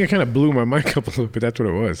 cool. I think it kind of blew my mic up a little bit. That's what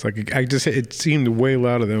it was. Like it seemed way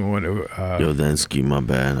louder than what it. Yo, Densky, my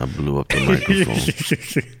bad. I blew up the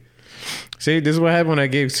microphone. See, this is what happened when I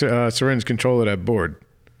gave Syringe control of that board.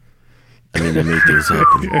 I mean, that made things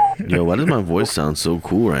happen. Yo, why does my voice sound so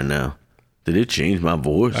cool right now? Did it change my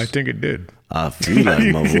voice? I think it did. I feel like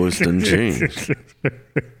my voice didn't change.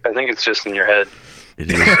 I think it's just in your head. It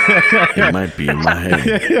is. It might be in my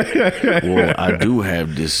head. Well, I do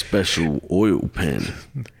have this special oil pen.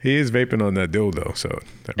 He is vaping on that dildo, so.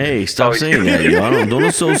 Hey, stop saying that, yo. Don't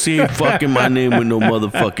associate fucking my name with no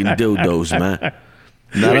motherfucking dildos, man.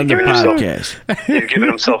 Not on the podcast. He's giving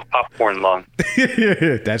himself popcorn lung.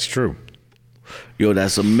 That's true. Yo,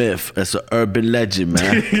 that's a myth. That's an urban legend,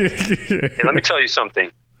 man. Hey, let me tell you something.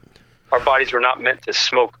 Our bodies were not meant to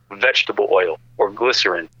smoke vegetable oil or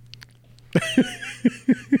glycerin.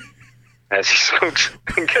 As he smokes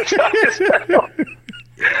and gets out his mouth.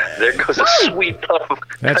 There goes a sweet puff of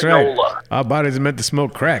That's canola. right. Our bodies are meant to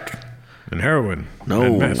smoke crack and heroin. No.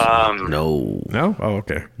 And meth. No. No? Oh,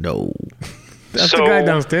 okay. No. That's So- the guy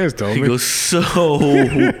downstairs told He me. goes, so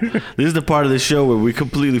this is the part of the show where we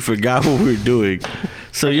completely forgot what we were doing.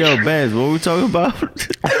 So, yo, Baz, what were we talking about?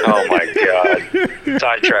 Oh my god.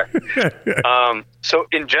 Sidetrack. So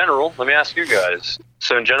in general, let me ask you guys.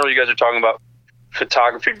 So in general, you guys are talking about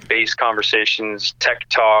photography-based conversations, tech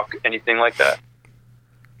talk, anything like that?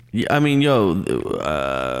 Yeah, I mean, yo,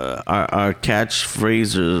 our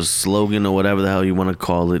catchphrase or slogan or whatever the hell you want to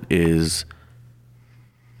call it is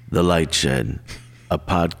The Light Shed, a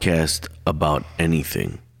podcast about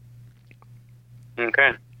anything.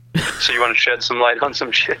 Okay. So you want to shed some light on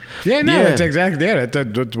some shit? Yeah, no, Yeah. that's exactly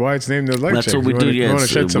that's why it's named the light. That's check. what we You do. wanna- you wanna Yes,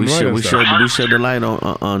 shed some we light on stuff. we shed the light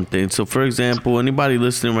on things. So, for example, anybody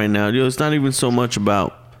listening right now, it's not even so much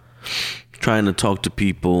about trying to talk to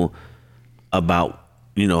people about,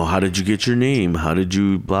 how did you get your name? How did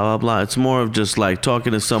you blah blah blah? It's more of just like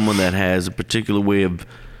talking to someone that has a particular way of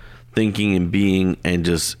thinking and being, and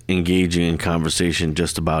just engaging in conversation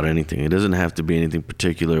just about anything. It doesn't have to be anything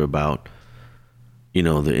particular about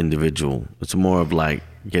the individual. It's more of like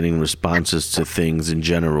getting responses to things in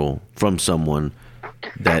general from someone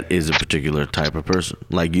that is a particular type of person,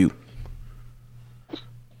 like you.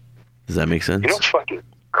 Does that make sense? You know what's fucking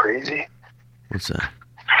crazy? What's that?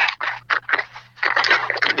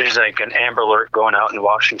 There's like an Amber Alert going out in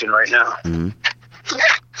Washington right now. Mm-hmm.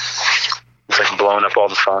 It's like blowing up all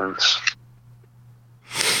the phones.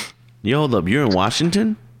 Yo, hold up. You're in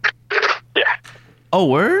Washington? Yeah. Oh,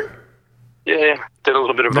 word? Yeah. Did a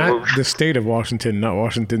little bit of a Not move. the state of Washington, not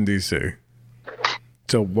Washington D.C.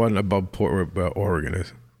 So one above Oregon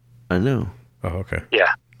is. I know. Oh, okay.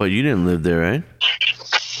 Yeah. But you didn't live there, right?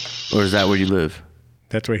 Or is that where you live?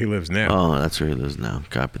 That's where he lives now. Oh, that's where he lives now.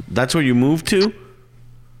 Copy. That's where you moved to?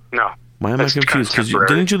 No. Why am That's I confused? Because temporary.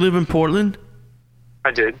 didn't you live in Portland?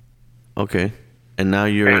 I did. Okay. And now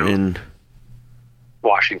you're Yeah. in...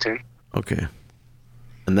 Washington. Okay.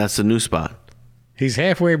 And that's the new spot? He's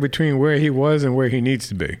halfway between where he was and where he needs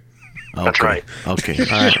to be. Okay. That's right. Okay.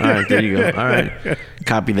 All right. There you go. All right.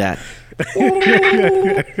 Copy that.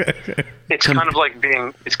 It's kind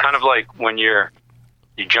of like when you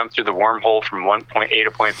jump through the wormhole from one point A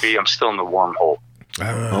to point B. I'm still in the wormhole.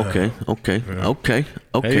 Okay.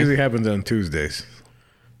 That usually happens on Tuesdays.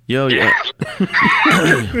 Yo, Yeah.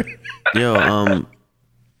 yo,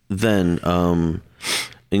 then,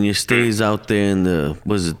 in your stays out there in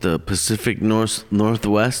the Pacific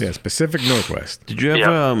Northwest? Yes, Pacific Northwest. Did you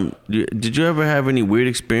ever, did you ever have any weird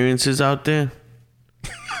experiences out there?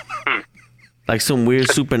 Like some weird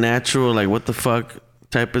supernatural, like what the fuck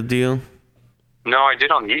type of deal? No, I did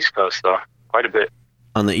on the East Coast though, quite a bit.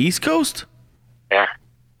 On the East Coast? Yeah.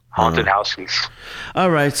 Haunted houses. All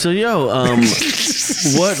right, so yo,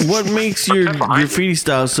 what makes your graffiti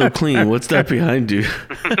style so clean? What's that behind you?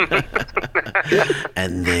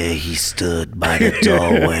 And there he stood by the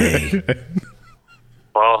doorway.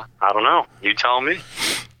 Well, I don't know. You tell me.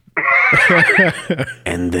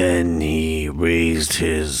 And then he raised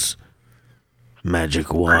his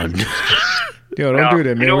magic wand. Yo, don't No, do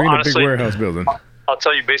that, man. you know, We're in a honestly- big warehouse building. I'll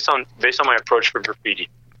tell you based on my approach for graffiti.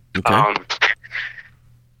 Okay.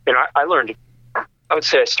 I learned. I would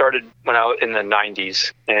say I started when I was in the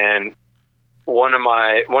 '90s, and one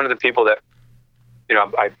of the people that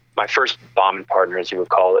my first bombing partner, as you would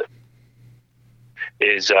call it,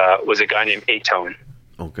 was a guy named Atone.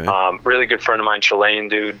 Okay. Really good friend of mine, Chilean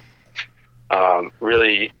dude.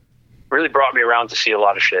 Really brought me around to see a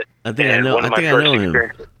lot of shit. I think I And know. one of I my think I first know him.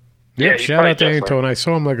 experiences- Yeah, you shout probably out to definitely- Antone. I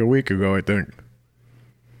saw him like a week ago, I think.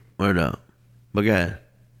 Word up. But go ahead.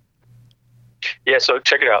 Yeah, so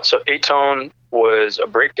check it out. So A-Tone was a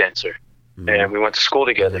breakdancer, and we went to school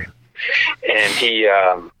together. And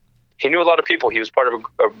he knew a lot of people. He was part of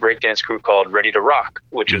a breakdance crew called Ready to Rock,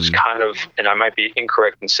 which was kind of, and I might be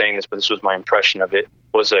incorrect in saying this, but this was my impression of it,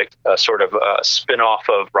 was a sort of a spin-off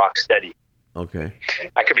of Rocksteady. Okay.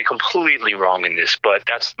 I could be completely wrong in this, but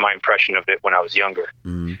that's my impression of it when I was younger.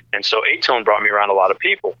 And so A-Tone brought me around a lot of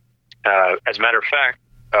people. As a matter of fact,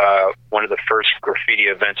 one of the first graffiti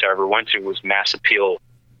events I ever went to was Mass Appeal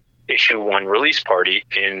Issue 1 release party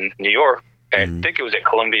in New York. I think it was at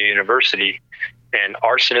Columbia University, and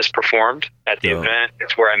Arsonist performed at the event.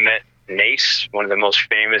 It's where I met Nace, one of the most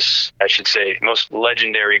famous, I should say, most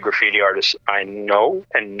legendary graffiti artists I know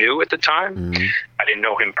and knew at the time. I didn't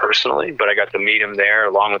know him personally, but I got to meet him there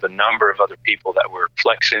along with a number of other people that were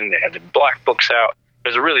flexing. They had the black books out. It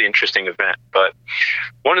was a really interesting event. But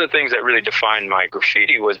one of the things that really defined my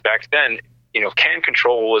graffiti was back then, can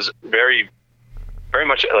control was very, very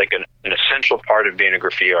much like an essential part of being a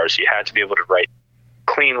graffiti artist. You had to be able to write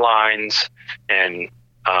clean lines, and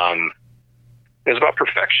it was about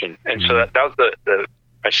perfection. And so that was the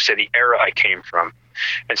I should say the era I came from.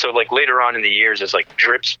 And so like later on in the years, as like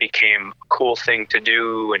drips became a cool thing to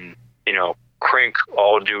do, and Crink,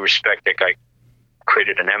 all due respect, like I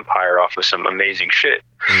created an empire off of some amazing shit.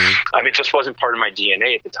 I mean, it just wasn't part of my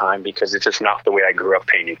DNA at the time because it's just not the way I grew up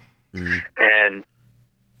painting. And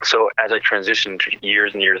so as I transitioned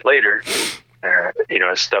years and years later,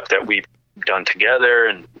 stuff that we've done together,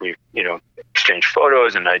 and we've, exchanged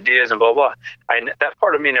photos and ideas and blah, blah. That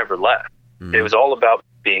part of me never left. It was all about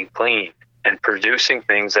being clean and producing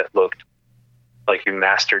things that looked like you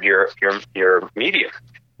mastered your medium,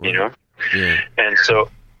 And so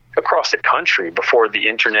across the country, before the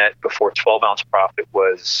internet, before 12 Ounce Profit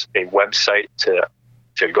was a website to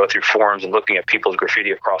go through forums and looking at people's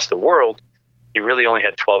graffiti across the world, you really only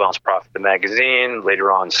had 12 Ounce Profit, the magazine,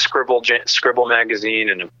 later on Scribble magazine,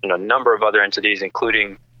 and a number of other entities,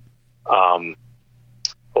 including,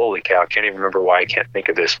 holy cow, I can't even remember why I can't think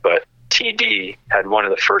of this, but TD had one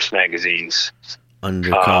of the first magazines,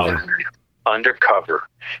 Undercover.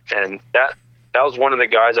 And that was one of the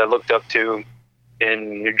guys I looked up to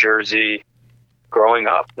in New Jersey growing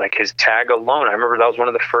up. Like his tag alone, I remember that was one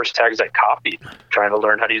of the first tags I copied, trying to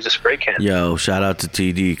learn how to use a spray can. Yo, shout out to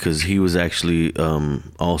TD, because he was actually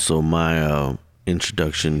also my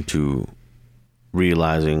introduction to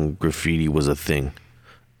realizing graffiti was a thing.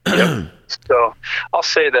 Yep. So I'll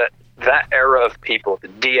say that era of people, the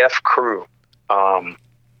DF crew,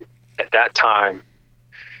 at that time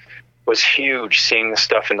was huge. Seeing the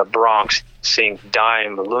stuff in the Bronx, seeing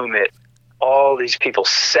Dime, Lumit, all these people,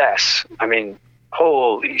 Cess. I mean,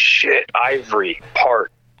 holy shit, Ivory,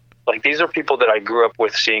 Part. Like, these are people that I grew up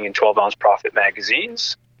with seeing in 12 Ounce Profit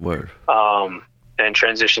magazines. Word. And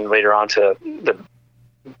transitioned later on to the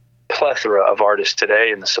plethora of artists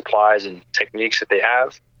today and the supplies and techniques that they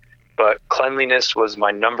have. But cleanliness was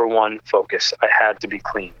my number one focus. I had to be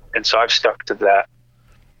clean. And so I've stuck to that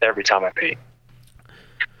every time I paint.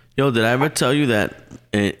 Yo, did I ever tell you that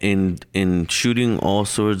in shooting all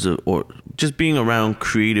sorts of, or just being around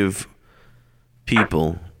creative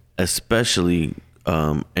people, especially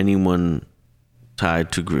anyone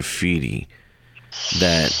tied to graffiti,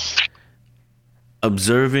 that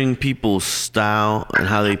observing people's style and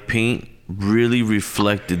how they paint really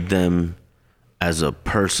reflected them as a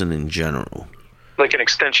person in general? Like an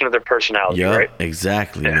extension of their personality, right?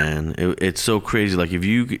 Exactly, man. It's so crazy. Like if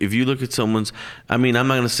you look at someone's, I mean, I'm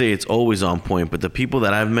not gonna say it's always on point, but the people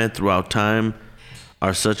that I've met throughout time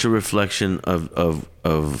are such a reflection of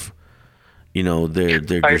their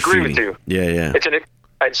graffiti. I agree with you. Yeah.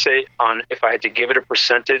 I'd say if I had to give it a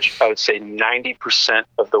percentage, I would say 90%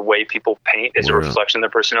 of the way people paint is a reflection of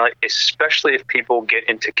their personality, especially if people get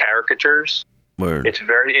into caricatures. Word. It's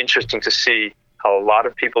very interesting to see how a lot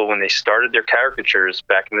of people, when they started their caricatures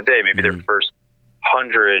back in the day, maybe their first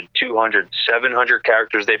 100, 200, 700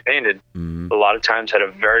 characters they painted, a lot of times had a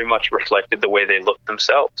very much reflected the way they looked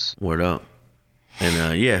themselves. Word up.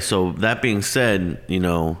 And so that being said,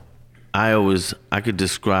 I could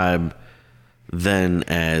describe then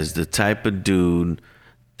as the type of dude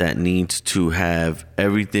that needs to have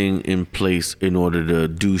everything in place in order to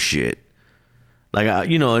do shit. Like,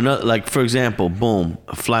 like for example, boom,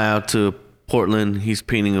 fly out to Portland. He's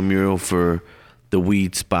painting a mural for the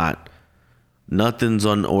weed spot. Nothing's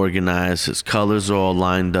unorganized. His colors are all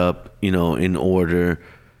lined up, in order.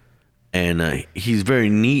 And he's very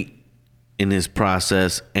neat in his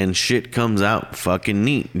process, and shit comes out fucking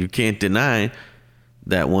neat. You can't deny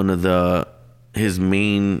that one of his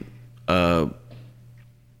main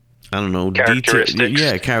I don't know,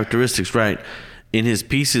 characteristics, right, in his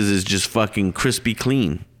pieces is just fucking crispy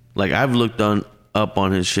clean. Like, I've looked up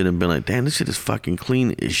on his shit and been like, damn, this shit is fucking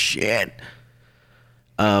clean as shit.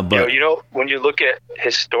 But you know, when you look at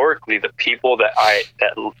historically the people that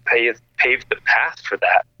paved the path for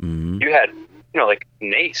that, you had, you know, like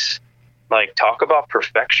Nace. Like, talk about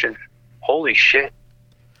perfection. Holy shit.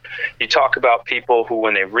 You talk about people who,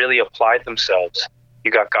 when they really applied themselves,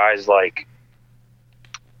 you got guys like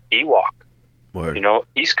Ewok. Word. You know,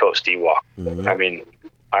 East Coast Ewok. I mean,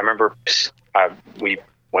 I remember we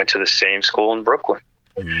went to the same school in Brooklyn,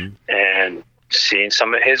 and seeing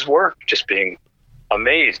some of his work, just being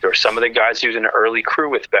amazed, or some of the guys he was in the early crew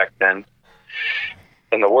with back then,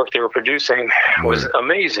 and the work they were producing was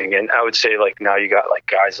amazing. And I would say, like, now you got like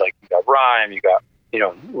guys like, you got Rhyme, you got, you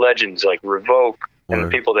know, legends like Revoke, and the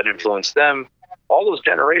people that influenced them. All those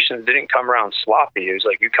generations didn't come around sloppy. It was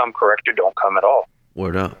like, you come correct or don't come at all.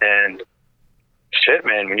 Word up. And shit,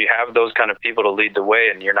 man, when you have those kind of people to lead the way,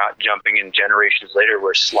 and you're not jumping in generations later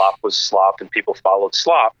where slop was slop and people followed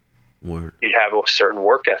slop, Word. you have a certain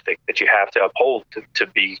work ethic that you have to uphold to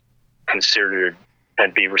be considered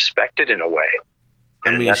and be respected in a way.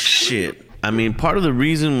 I mean, shit. I mean, part of the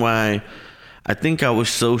reason why I think I was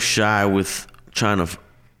so shy with trying to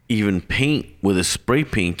even paint with a spray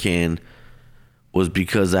paint can was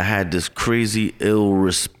because I had this crazy ill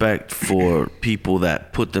respect for people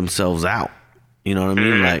that put themselves out. You know what I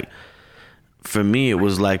mean? Like, for me, it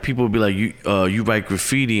was like, people would be like, you write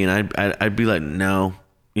graffiti, and I'd be like, no.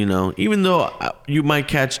 You know, even though you might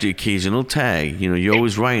catch the occasional tag, you know, you're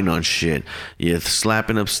always writing on shit, you're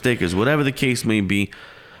slapping up stickers, whatever the case may be,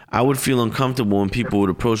 I would feel uncomfortable when people would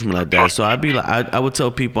approach me like that. So I'd be like, I would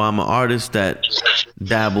tell people I'm an artist that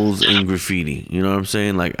dabbles in graffiti. You know what I'm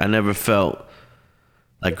saying? Like, I never felt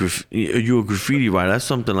like you a graffiti writer. That's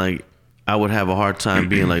something like I would have a hard time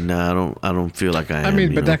being like, nah, I don't feel like I am. I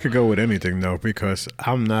mean, but know? that could go with anything though, because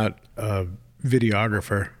I'm not a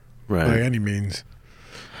videographer by any means.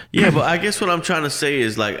 Yeah, but I guess what I'm trying to say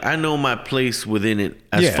is, like, I know my place within it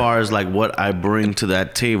as far as like what I bring to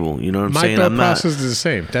that table. You know what I'm saying? My thought process is the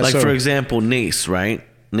same. That's like, for example, Nace, right?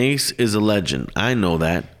 Nace is a legend. I know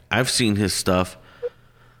that. I've seen his stuff.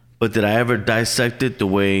 But did I ever dissect it the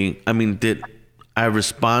way, I mean, did I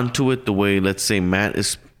respond to it the way, let's say, Matt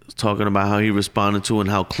is talking about how he responded to it and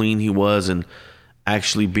how clean he was, and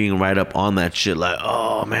actually being right up on that shit, like,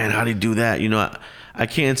 oh man, how'd he do that? You know, I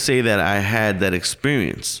can't say that I had that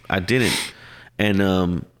experience. I didn't. And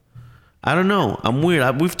I don't know. I'm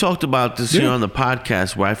weird. We've talked about this here on the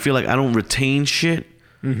podcast, where I feel like I don't retain shit.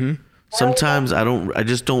 Sometimes I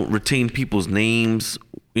just don't retain people's names.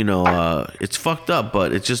 You know, it's fucked up,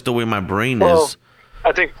 but it's just the way my brain is.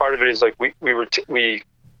 I think part of it is like we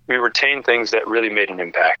retain things that really made an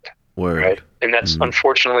impact. Word. Right? And that's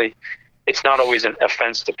unfortunately, it's not always an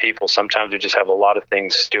offense to people. Sometimes we just have a lot of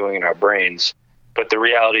things stewing in our brains. But the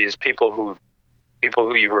reality is, people who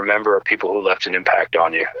you remember are people who left an impact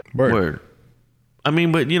on you. Word. I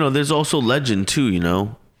mean, but, you know, there's also legend too, you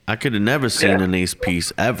know. I could have never seen an Ace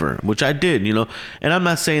piece ever, which I did, you know. And I'm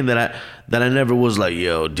not saying that I never was like,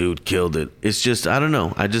 yo, dude, killed it. It's just, I don't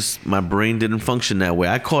know. My brain didn't function that way.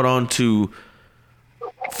 I caught on to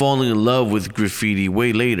falling in love with graffiti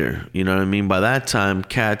way later. You know what I mean? By that time,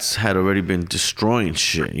 cats had already been destroying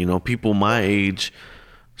shit. You know, people my age,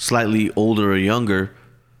 slightly older or younger,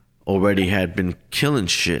 already had been killing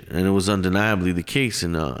shit, and it was undeniably the case.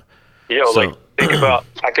 And like, think about,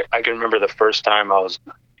 I can remember the first time I was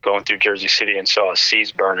going through Jersey City and saw a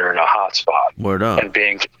C's burner in a hot spot. Word up. And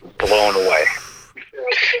being blown away.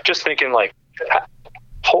 Just thinking like,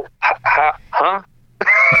 huh?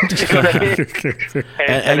 You know what I mean?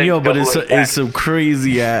 And yo, but it's some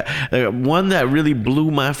crazy one that really blew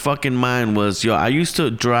my fucking mind was, yo, I used to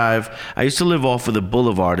live off of the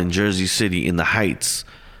boulevard in Jersey City in the Heights,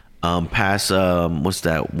 past what's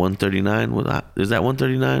that, 139? Is that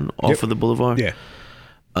 139 off of the boulevard? Yeah.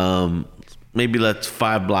 Maybe that's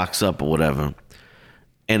 5 blocks up or whatever.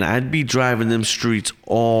 And I'd be driving them streets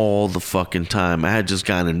all the fucking time. I had just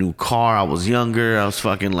gotten a new car. I was younger. I was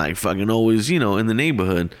fucking always, you know, in the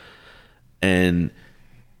neighborhood. And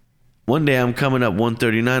one day I'm coming up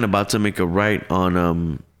 139, about to make a right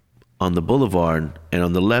on the boulevard. And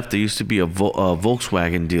on the left, there used to be a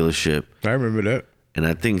Volkswagen dealership. I remember that. And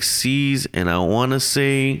I think C's, and I want to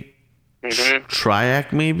say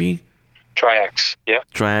Triac maybe? Triacs, yeah.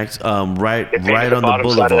 Triacs, right on the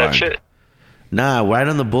boulevard. Nah, right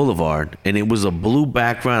on the boulevard. And it was a blue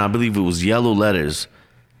background. I believe it was yellow letters.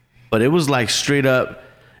 But it was like straight up,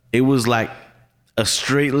 it was like a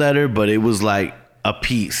straight letter, but it was like a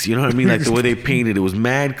piece. You know what I mean? Like the way they painted it was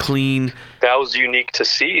mad clean. That was unique to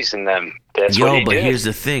C's and them. That's what he But did. here's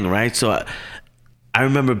the thing, right? So I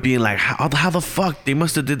remember being like, how the fuck they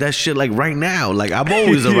must have did that shit like right now? Like I'm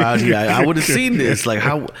always around here. I would have seen this. Like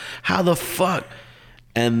how the fuck?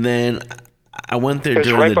 And then I went there It was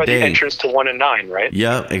during right the by day. the entrance to 1 and 9, right?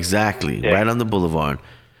 Yeah, exactly. Yeah. Right on the boulevard.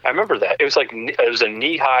 I remember that. It was like it was a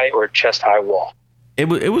knee high or a chest high wall. It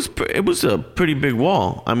was a pretty big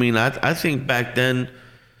wall. I mean, I think back then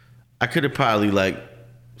I could have probably like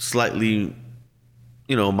slightly,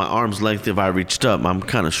 my arm's length if I reached up. I'm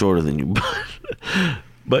kind of shorter than you,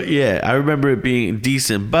 but yeah, I remember it being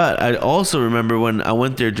decent. But I also remember when I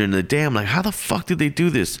went there during the day, I'm like, how the fuck did they do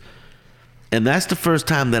this? And that's the first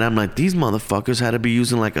time that I'm like, these motherfuckers had to be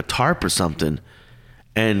using like a tarp or something.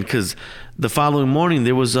 And because the following morning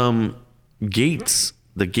there was gates.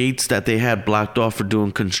 The gates that they had blocked off for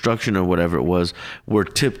doing construction or whatever it was were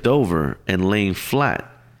tipped over and laying flat.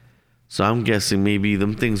 So I'm guessing maybe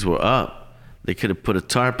them things were up. They could have put a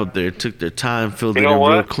tarp up there, took their time, filled it in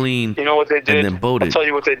real clean. You know what they did? And then boated. I'll tell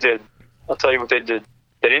you what they did.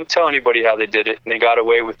 They didn't tell anybody how they did it, and they got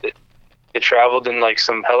away with it. They traveled in like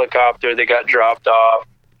some helicopter. They got dropped off,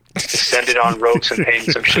 extended on ropes, and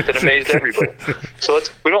painted some shit that amazed everybody. So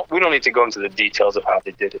we don't need to go into the details of how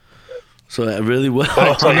they did it. So that really was.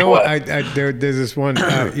 You know what? There's this one.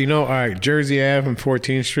 All right, Jersey Ave and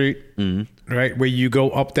 14th Street, right, where you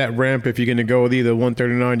go up that ramp. If you're going to go with either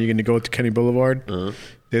 139, you're going to go to Kenny Boulevard.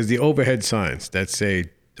 There's the overhead signs that say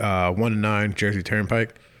 1 9 Jersey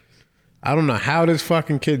Turnpike. I don't know how this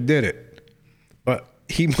fucking kid did it, but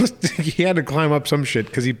he had to climb up some shit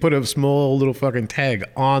because he put a small little fucking tag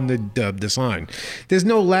on the sign. There's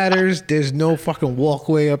no ladders. There's no fucking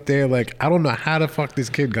walkway up there. Like, I don't know how the fuck this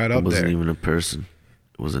kid got up there. It wasn't even a person.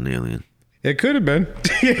 It was an alien. It could have been.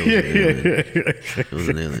 It was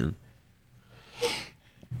an alien.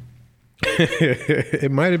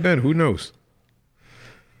 It might have been. Who knows?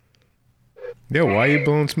 Yo, why you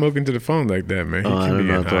blowing smoke into the phone like that, man? I don't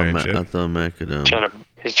know. I I thought Matt could.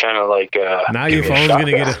 He's trying to like. Now your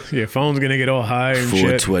phone's gonna get all high and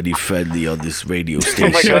shit. 420 friendly on this radio Oh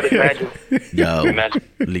my station. god! Imagine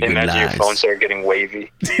your Legalize. phone started getting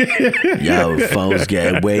wavy. Yo, phone's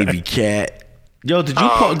getting wavy, cat. Yo, did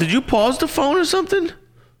you pause the phone or something?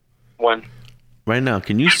 When? Right now,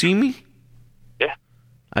 can you see me? Yeah.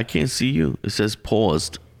 I can't see you. It says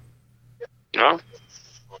paused. No.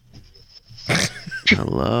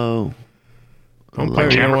 Hello. Don't play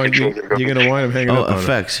with you're gonna wind up hanging up on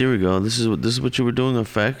effects. Here we go. This is what you were doing.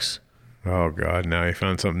 Effects. Oh god, now you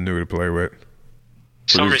found something new to play with.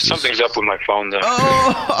 Something's up with my phone though.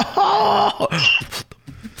 Oh!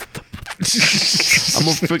 I'm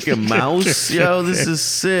a freaking mouse. Yo, this is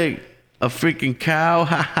sick. A freaking cow.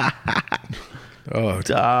 Oh,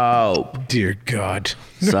 dope. Dear God.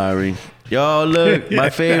 Sorry. Yo, look, my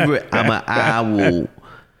favorite. I'm an owl.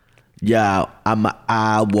 Yo, I'm an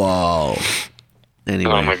owl.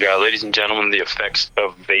 Anyway. Oh my god, ladies and gentlemen, the effects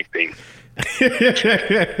of vaping.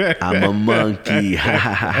 I'm a monkey.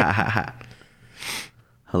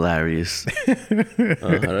 Hilarious. How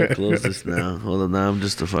do I close this now? Hold on, now I'm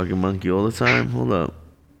just a fucking monkey all the time. Hold up.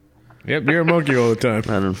 Yep, you're a monkey all the time.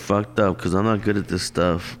 I done fucked up because I'm not good at this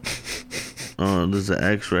stuff. Oh, there's an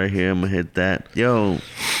X right here. I'm gonna hit that. Yo,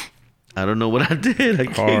 I don't know what I did. I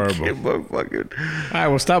can't get my fucking. All right,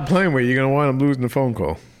 well, stop playing with it. You're gonna wind up losing the phone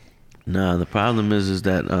call. Nah, the problem is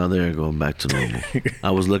that they're going back to normal. I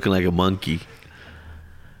was looking like a monkey.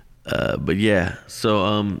 But yeah,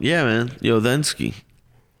 so yeah, man. Yo, Thensky.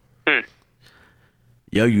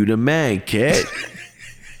 Yo, you the man, cat.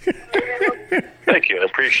 Thank you, I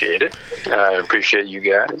appreciate it. I appreciate you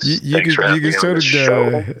guys. You can sort of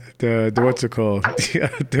the what's it called?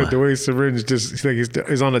 the way syringe just like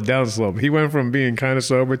he's on a downslope. He went from being kind of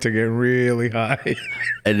sober to getting really high.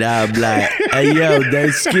 And now I'm like, hey yo,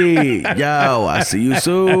 Thensky. Yo, I see you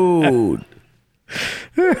soon.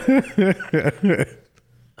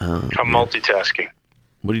 I'm multitasking.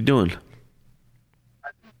 What are you doing?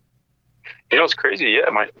 You know, it's crazy. Yeah,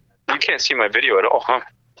 you can't see my video at all, huh?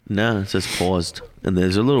 No, it says paused. And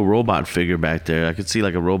there's a little robot figure back there. I could see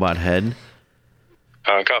like a robot head.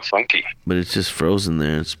 It got funky. But it's just frozen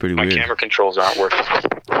there. It's pretty weird. My camera controls aren't working.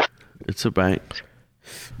 It's alright.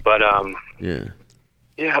 But, yeah.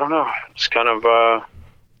 Yeah, I don't know. Just kind of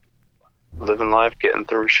living life, getting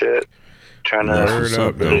through shit. Trying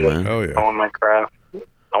to own my craft.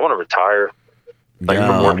 I want to retire.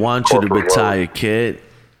 I want you to retire, kid.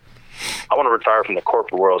 I want to retire from the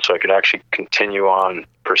corporate world so I could actually continue on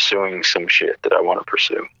pursuing some shit that I want to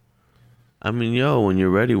pursue. I mean, yo, when you're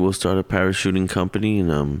ready, we'll start a parachuting company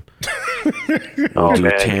and Oh, Do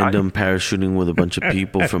man. tandem parachuting with a bunch of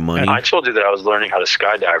people for money. I told you that I was learning how to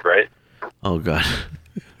skydive, right? Oh God.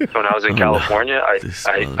 When I was in Oh, no. California, This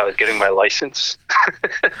I was getting my license.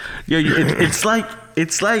 Yeah, it's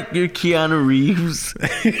like you're Keanu Reeves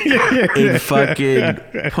in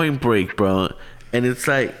fucking Point Break, bro. And it's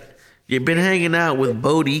like you've been hanging out with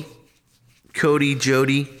Bodie, Cody,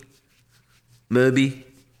 Jody, Murby,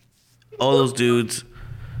 all those dudes,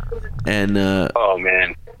 and Oh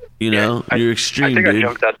man, you're extreme, I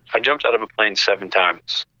think dude. I jumped out of a plane 7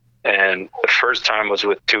 times, and the first time was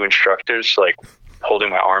with 2 instructors, like holding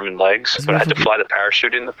my arm and legs. But I had to fly the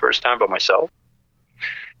parachute in the first time by myself.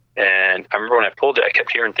 And I remember when I pulled it, I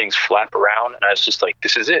kept hearing things flap around, and I was just like,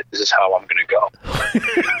 "This is it. This is how I'm gonna go."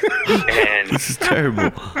 And This is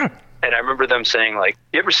terrible. And I remember them saying, like,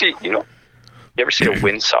 you ever see a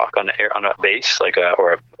windsock on a base, like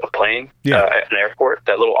or a plane, at an airport?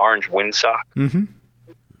 That little orange windsock. Mm-hmm.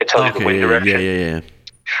 It tells you the wind direction. Yeah.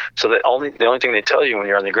 So the only thing they tell you when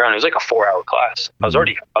you're on the ground, it was like a 4-hour class. I was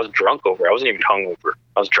drunk over. I wasn't even hungover.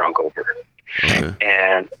 I was drunk over. Okay.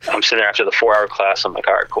 And I'm sitting there after the 4-hour class. I'm like,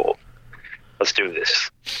 all right, cool. Let's do this.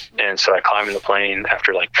 And so I climb in the plane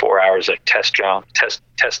after like 4 hours, like test,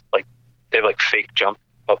 like they have like fake jump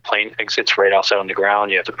plane exits right outside on the ground.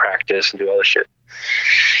 You have to practice and do all this shit.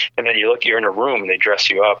 And then you're in a room and they dress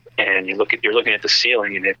you up, and you're looking at the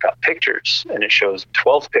ceiling, and they've got pictures, and it shows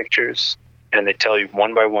 12 pictures, and they tell you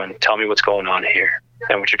one by one, tell me what's going on here.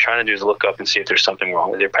 And what you're trying to do is look up and see if there's something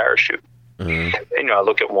wrong with your parachute. Mm-hmm. And, I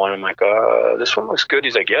look at one, I'm like, this one looks good.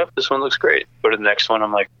 He's like, yep, this one looks great. Go to the next one,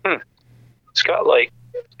 I'm like, it's got like,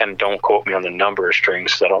 and don't quote me on the number of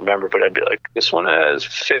strings because I don't remember, but I'd be like, this one has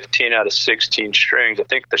 15 out of 16 strings. I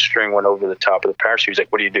think the string went over the top of the parachute. He's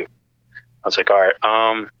like, what do you do? I was like, all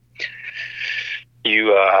right,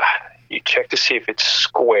 you check to see if it's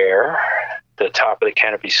square. The top of the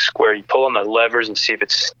canopy square. You pull on the levers and see if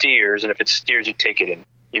it steers, and if it steers, you take it in.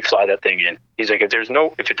 You fly that thing in. He's like,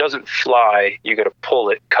 if it doesn't fly, you got to pull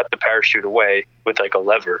it, cut the parachute away with like a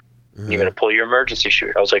lever. You got to pull your emergency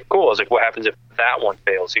chute. I was like, cool. I was like, what happens if that one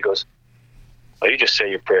fails? He goes, well, you just say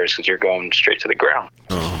your prayers because you're going straight to the ground.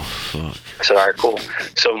 Oh fuck. I said, all right, cool.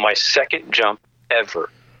 So my second jump ever,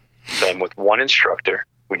 so I'm with one instructor.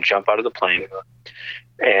 We jump out of the plane,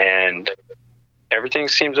 and everything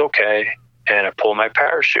seems okay. And I pull my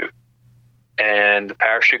parachute, and the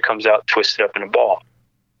parachute comes out twisted up in a ball.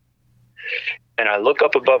 And I look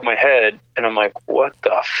up above my head, and I'm like, what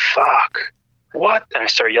the fuck? What? And I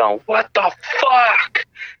start yelling, what the fuck?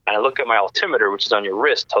 And I look at my altimeter, which is on your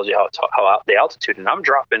wrist, tells you how the altitude, and I'm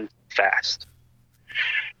dropping fast.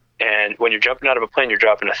 And when you're jumping out of a plane, you're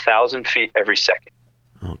dropping 1,000 feet every second.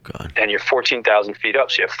 Oh God. And you're 14,000 feet up,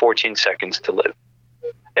 so you have 14 seconds to live.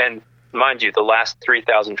 And mind you, the last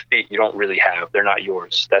 3,000 feet you don't really have. They're not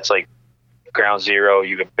yours. That's like ground zero.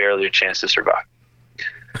 You have barely a chance to survive.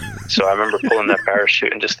 So I remember pulling that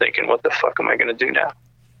parachute and just thinking, what the fuck am I going to do now?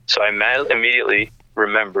 So I immediately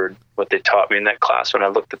remembered what they taught me in that class when I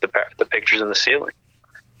looked at the pictures in the ceiling.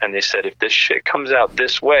 And they said, if this shit comes out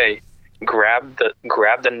this way, grab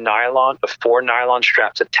the nylon, the 4 nylon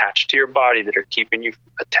straps attached to your body that are keeping you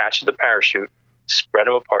attached to the parachute, spread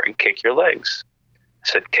them apart and kick your legs. I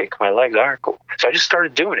said, kick my legs. All right, cool. So I just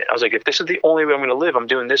started doing it. I was like, if this is the only way I'm going to live, I'm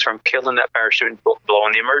doing this, or I'm killing that parachute and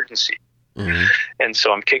blowing the emergency. Mm-hmm. And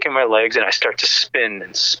so I'm kicking my legs, and I start to spin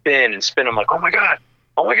and spin and spin. I'm like, oh my God.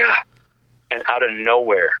 And out of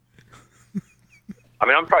nowhere, I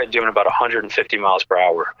mean, I'm probably doing about 150 miles per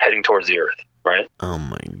hour heading towards the earth, right? Oh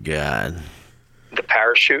my God. The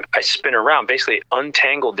parachute, I spin around, basically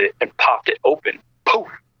untangled it and popped it open. Poof.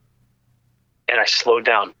 And I slowed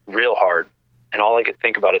down real hard. And all I could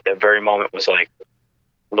think about at that very moment was like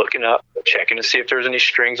looking up, checking to see if there was any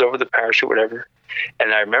strings over the parachute, whatever.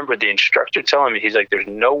 And I remember the instructor telling me, he's like, there's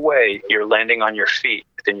no way you're landing on your feet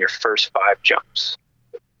within your first 5 jumps.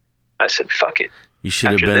 I said, fuck it. You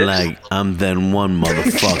should have been like, I'm then one,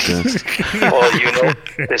 motherfucker. Well,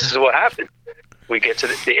 this is what happened. We get to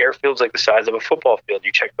the airfield's like the size of a football field.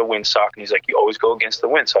 You check the windsock, and he's like, you always go against the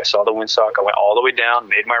wind. So I saw the windsock. I went all the way down,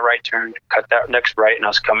 made my right turn, cut that next right, and I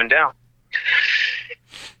was coming down.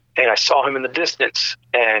 And I saw him in the distance,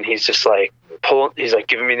 and he's just like he's like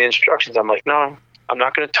giving me the instructions. I'm like, no, I'm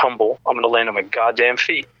not going to tumble. I'm going to land on my goddamn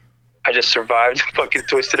feet. I just survived fucking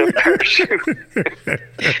twisted up parachute.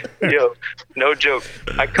 Yo, no joke.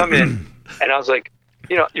 I come in, and I was like,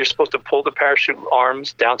 you're supposed to pull the parachute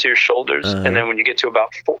arms down to your shoulders, and then when you get to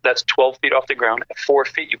about that's 12 feet off the ground. At 4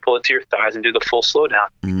 feet, you pull it to your thighs and do the full slowdown.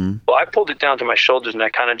 Mm-hmm. Well, I pulled it down to my shoulders, and I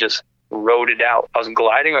kind of just rode it out. I was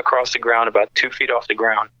gliding across the ground about 2 feet off the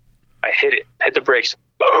ground. I hit the brakes.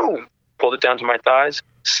 Boom, pulled it down to my thighs,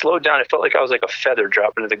 slowed down. It felt like I was like a feather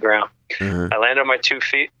dropping to the ground. I landed on my 2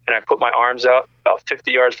 feet, and I put my arms out about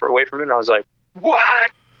 50 yards away from it, and I was like,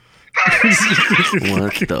 what?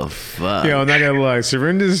 What the fuck? Yo, I'm not gonna lie.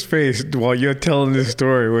 Surrender's face while you're telling this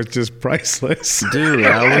story was just priceless. Dude,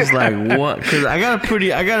 I was like, what? Because I got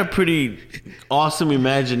a pretty awesome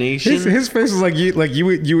imagination. His face was like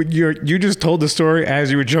you just told the story as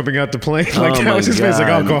you were jumping out the plane. Like that was his face. Like,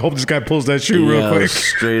 oh, I hope this guy pulls that shoe real quick.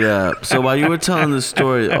 Straight up. So while you were telling the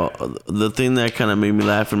story, the thing that kind of made me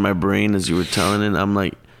laugh in my brain as you were telling it, I'm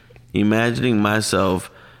like imagining myself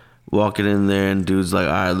walking in there and dude's like,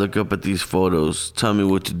 all right, look up at these photos. Tell me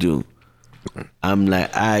what to do. I'm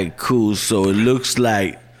like, all right, cool. So it looks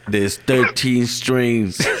like there's 13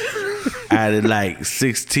 strings out of like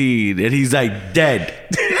 16. And he's like, dead.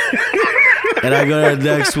 And I go to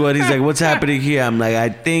the next one. He's like, what's happening here? I'm like, I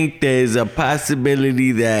think there's a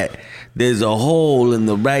possibility that there's a hole in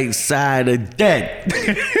the right side of dead.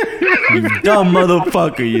 You dumb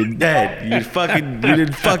motherfucker, you're dead. You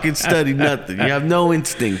didn't fucking study nothing. You have no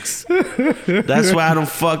instincts. That's why I don't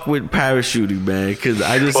fuck with parachuting, man. Because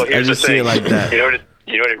I just see it like that. You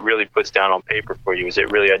know what it really puts down on paper for you is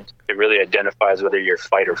it really identifies whether you're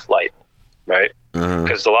fight or flight, right?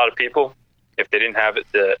 Because a lot of people, if they didn't have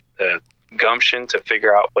the gumption to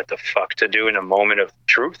figure out what the fuck to do in a moment of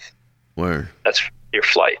truth, that's your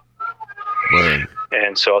flight. Word.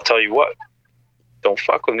 And so I'll tell you what. Don't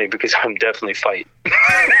fuck with me because I'm definitely fight.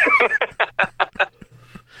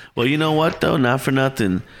 Well, you know what though? Not for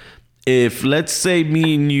nothing. If let's say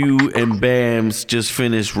me and you and Bams just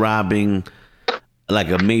finished robbing like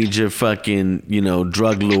a major fucking,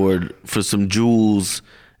 drug lord for some jewels,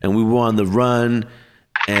 and we were on the run,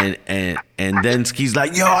 and then Ski's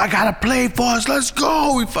like, yo, I got a plane for us, let's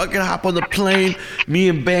go. We fucking hop on the plane. Me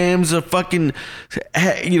and Bams are fucking,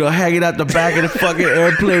 hanging out the back of the fucking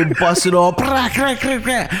airplane, busting off,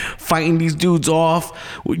 fighting these dudes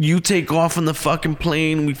off. You take off on the fucking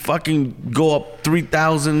plane. We fucking go up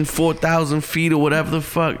 3,000, 4,000 feet or whatever the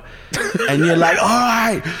fuck. And you're like, all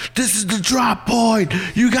right, this is the drop point.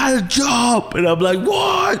 You gotta jump. And I'm like,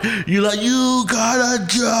 what? You're like, you gotta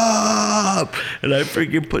jump. And I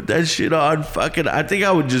freaking put that shit on. I think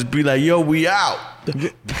I would just be like, yo, we out.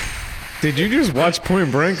 Did you just watch Point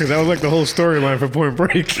Break? Because that was like the whole storyline for Point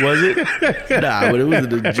Break. Was it? Nah, but it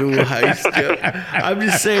wasn't a jewel heist. I'm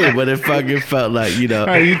just saying, but it fucking felt like, All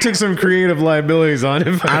right, you took some creative liabilities on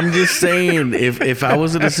him. I'm just saying, if I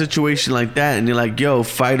was in a situation like that and you're like, yo,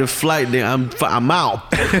 fight or flight, then I'm out.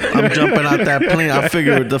 I'm jumping out that plane. I'll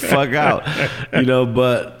figure it the fuck out.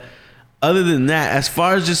 But other than that, as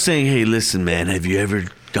far as just saying, hey, listen, man, have you ever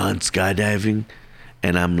gone skydiving?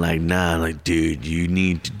 And I'm like, nah, like, dude, you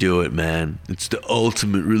need to do it, man. It's the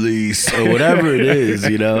ultimate release or whatever it is,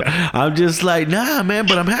 I'm just like, nah, man,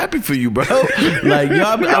 but I'm happy for you, bro. Like,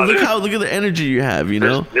 yo, look at the energy you have,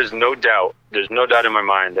 There's no doubt. There's no doubt in my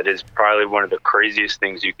mind that is probably one of the craziest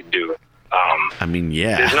things you can do. I mean,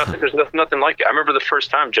 yeah. There's nothing like it. I remember the first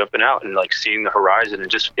time jumping out and like seeing the horizon,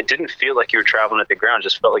 and it didn't feel like you were traveling at the ground. It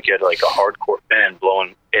just felt like you had like a hardcore fan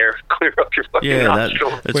blowing air clear up your fucking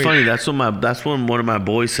nostrils. That's funny. That's what one of my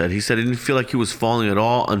boys said. He said it didn't feel like he was falling at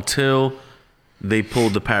all until they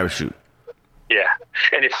pulled the parachute. Yeah,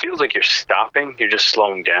 and it feels like you're stopping. You're just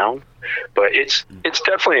slowing down, but it's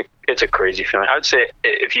definitely a crazy feeling. I would say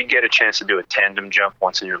if you get a chance to do a tandem jump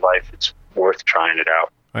once in your life, it's worth trying it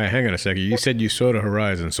out. All right, hang on a second. You said you saw the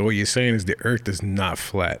horizon, so what you're saying is the Earth is not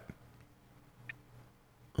flat.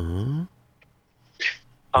 It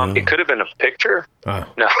could have been a picture. Oh.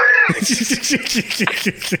 No.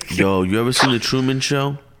 Yo, you ever seen The Truman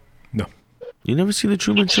Show? No. You never seen The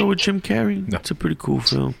Truman Show with Jim Carrey? No. It's a pretty cool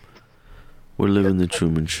film. We're living The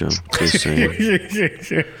Truman Show. Just saying.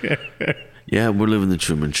 Yeah, we're living The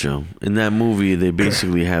Truman Show. In that movie, they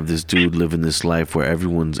basically have this dude living this life where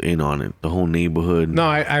everyone's in on it. The whole neighborhood. No,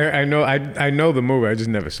 I know the movie. I just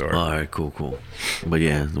never saw it. All right, cool. But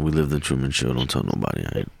yeah, we live The Truman Show. Don't tell nobody,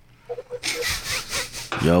 all right?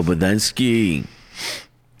 Yo, Badensky.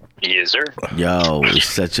 Yes, sir. Yo, it's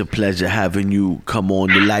such a pleasure having you come on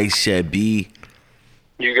the Light Shed, B.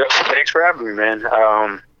 Thanks for having me,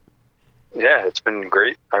 man. Yeah, it's been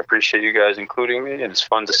great. I appreciate you guys including me, and it's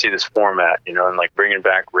fun to see this format, and like bringing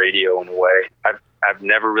back radio in a way. I've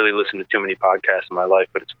never really listened to too many podcasts in my life,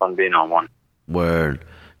 but it's fun being on one. Word.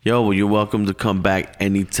 Yo, well, you're welcome to come back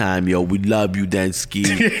anytime, yo. We love you, Dansky.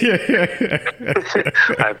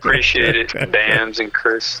 I appreciate it. Bams and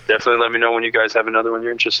Chris. Definitely let me know when you guys have another one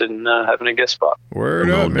you're interested in having a guest spot. Word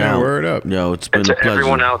up, man. Word up. Yo, it's been a pleasure.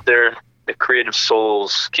 Everyone out there, the creative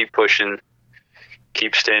souls, keep pushing.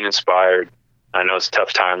 Keep staying inspired. I know it's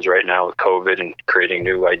tough times right now with COVID and creating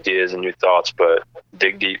new ideas and new thoughts, but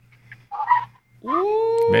dig deep.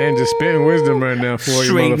 Man, just spitting wisdom right now for you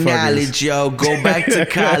Straight motherfuckers. knowledge, yo. Go back to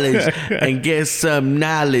college and get some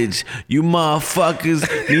knowledge. You motherfuckers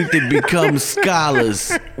need to become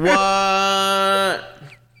scholars. What?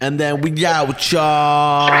 And then we out,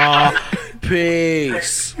 y'all.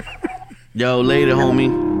 Peace. Yo, later, homie.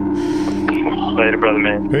 Later, brother,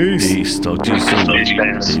 man. Peace. Peace. Talk to you soon. Peace,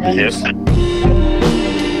 fans. Peace. Yep.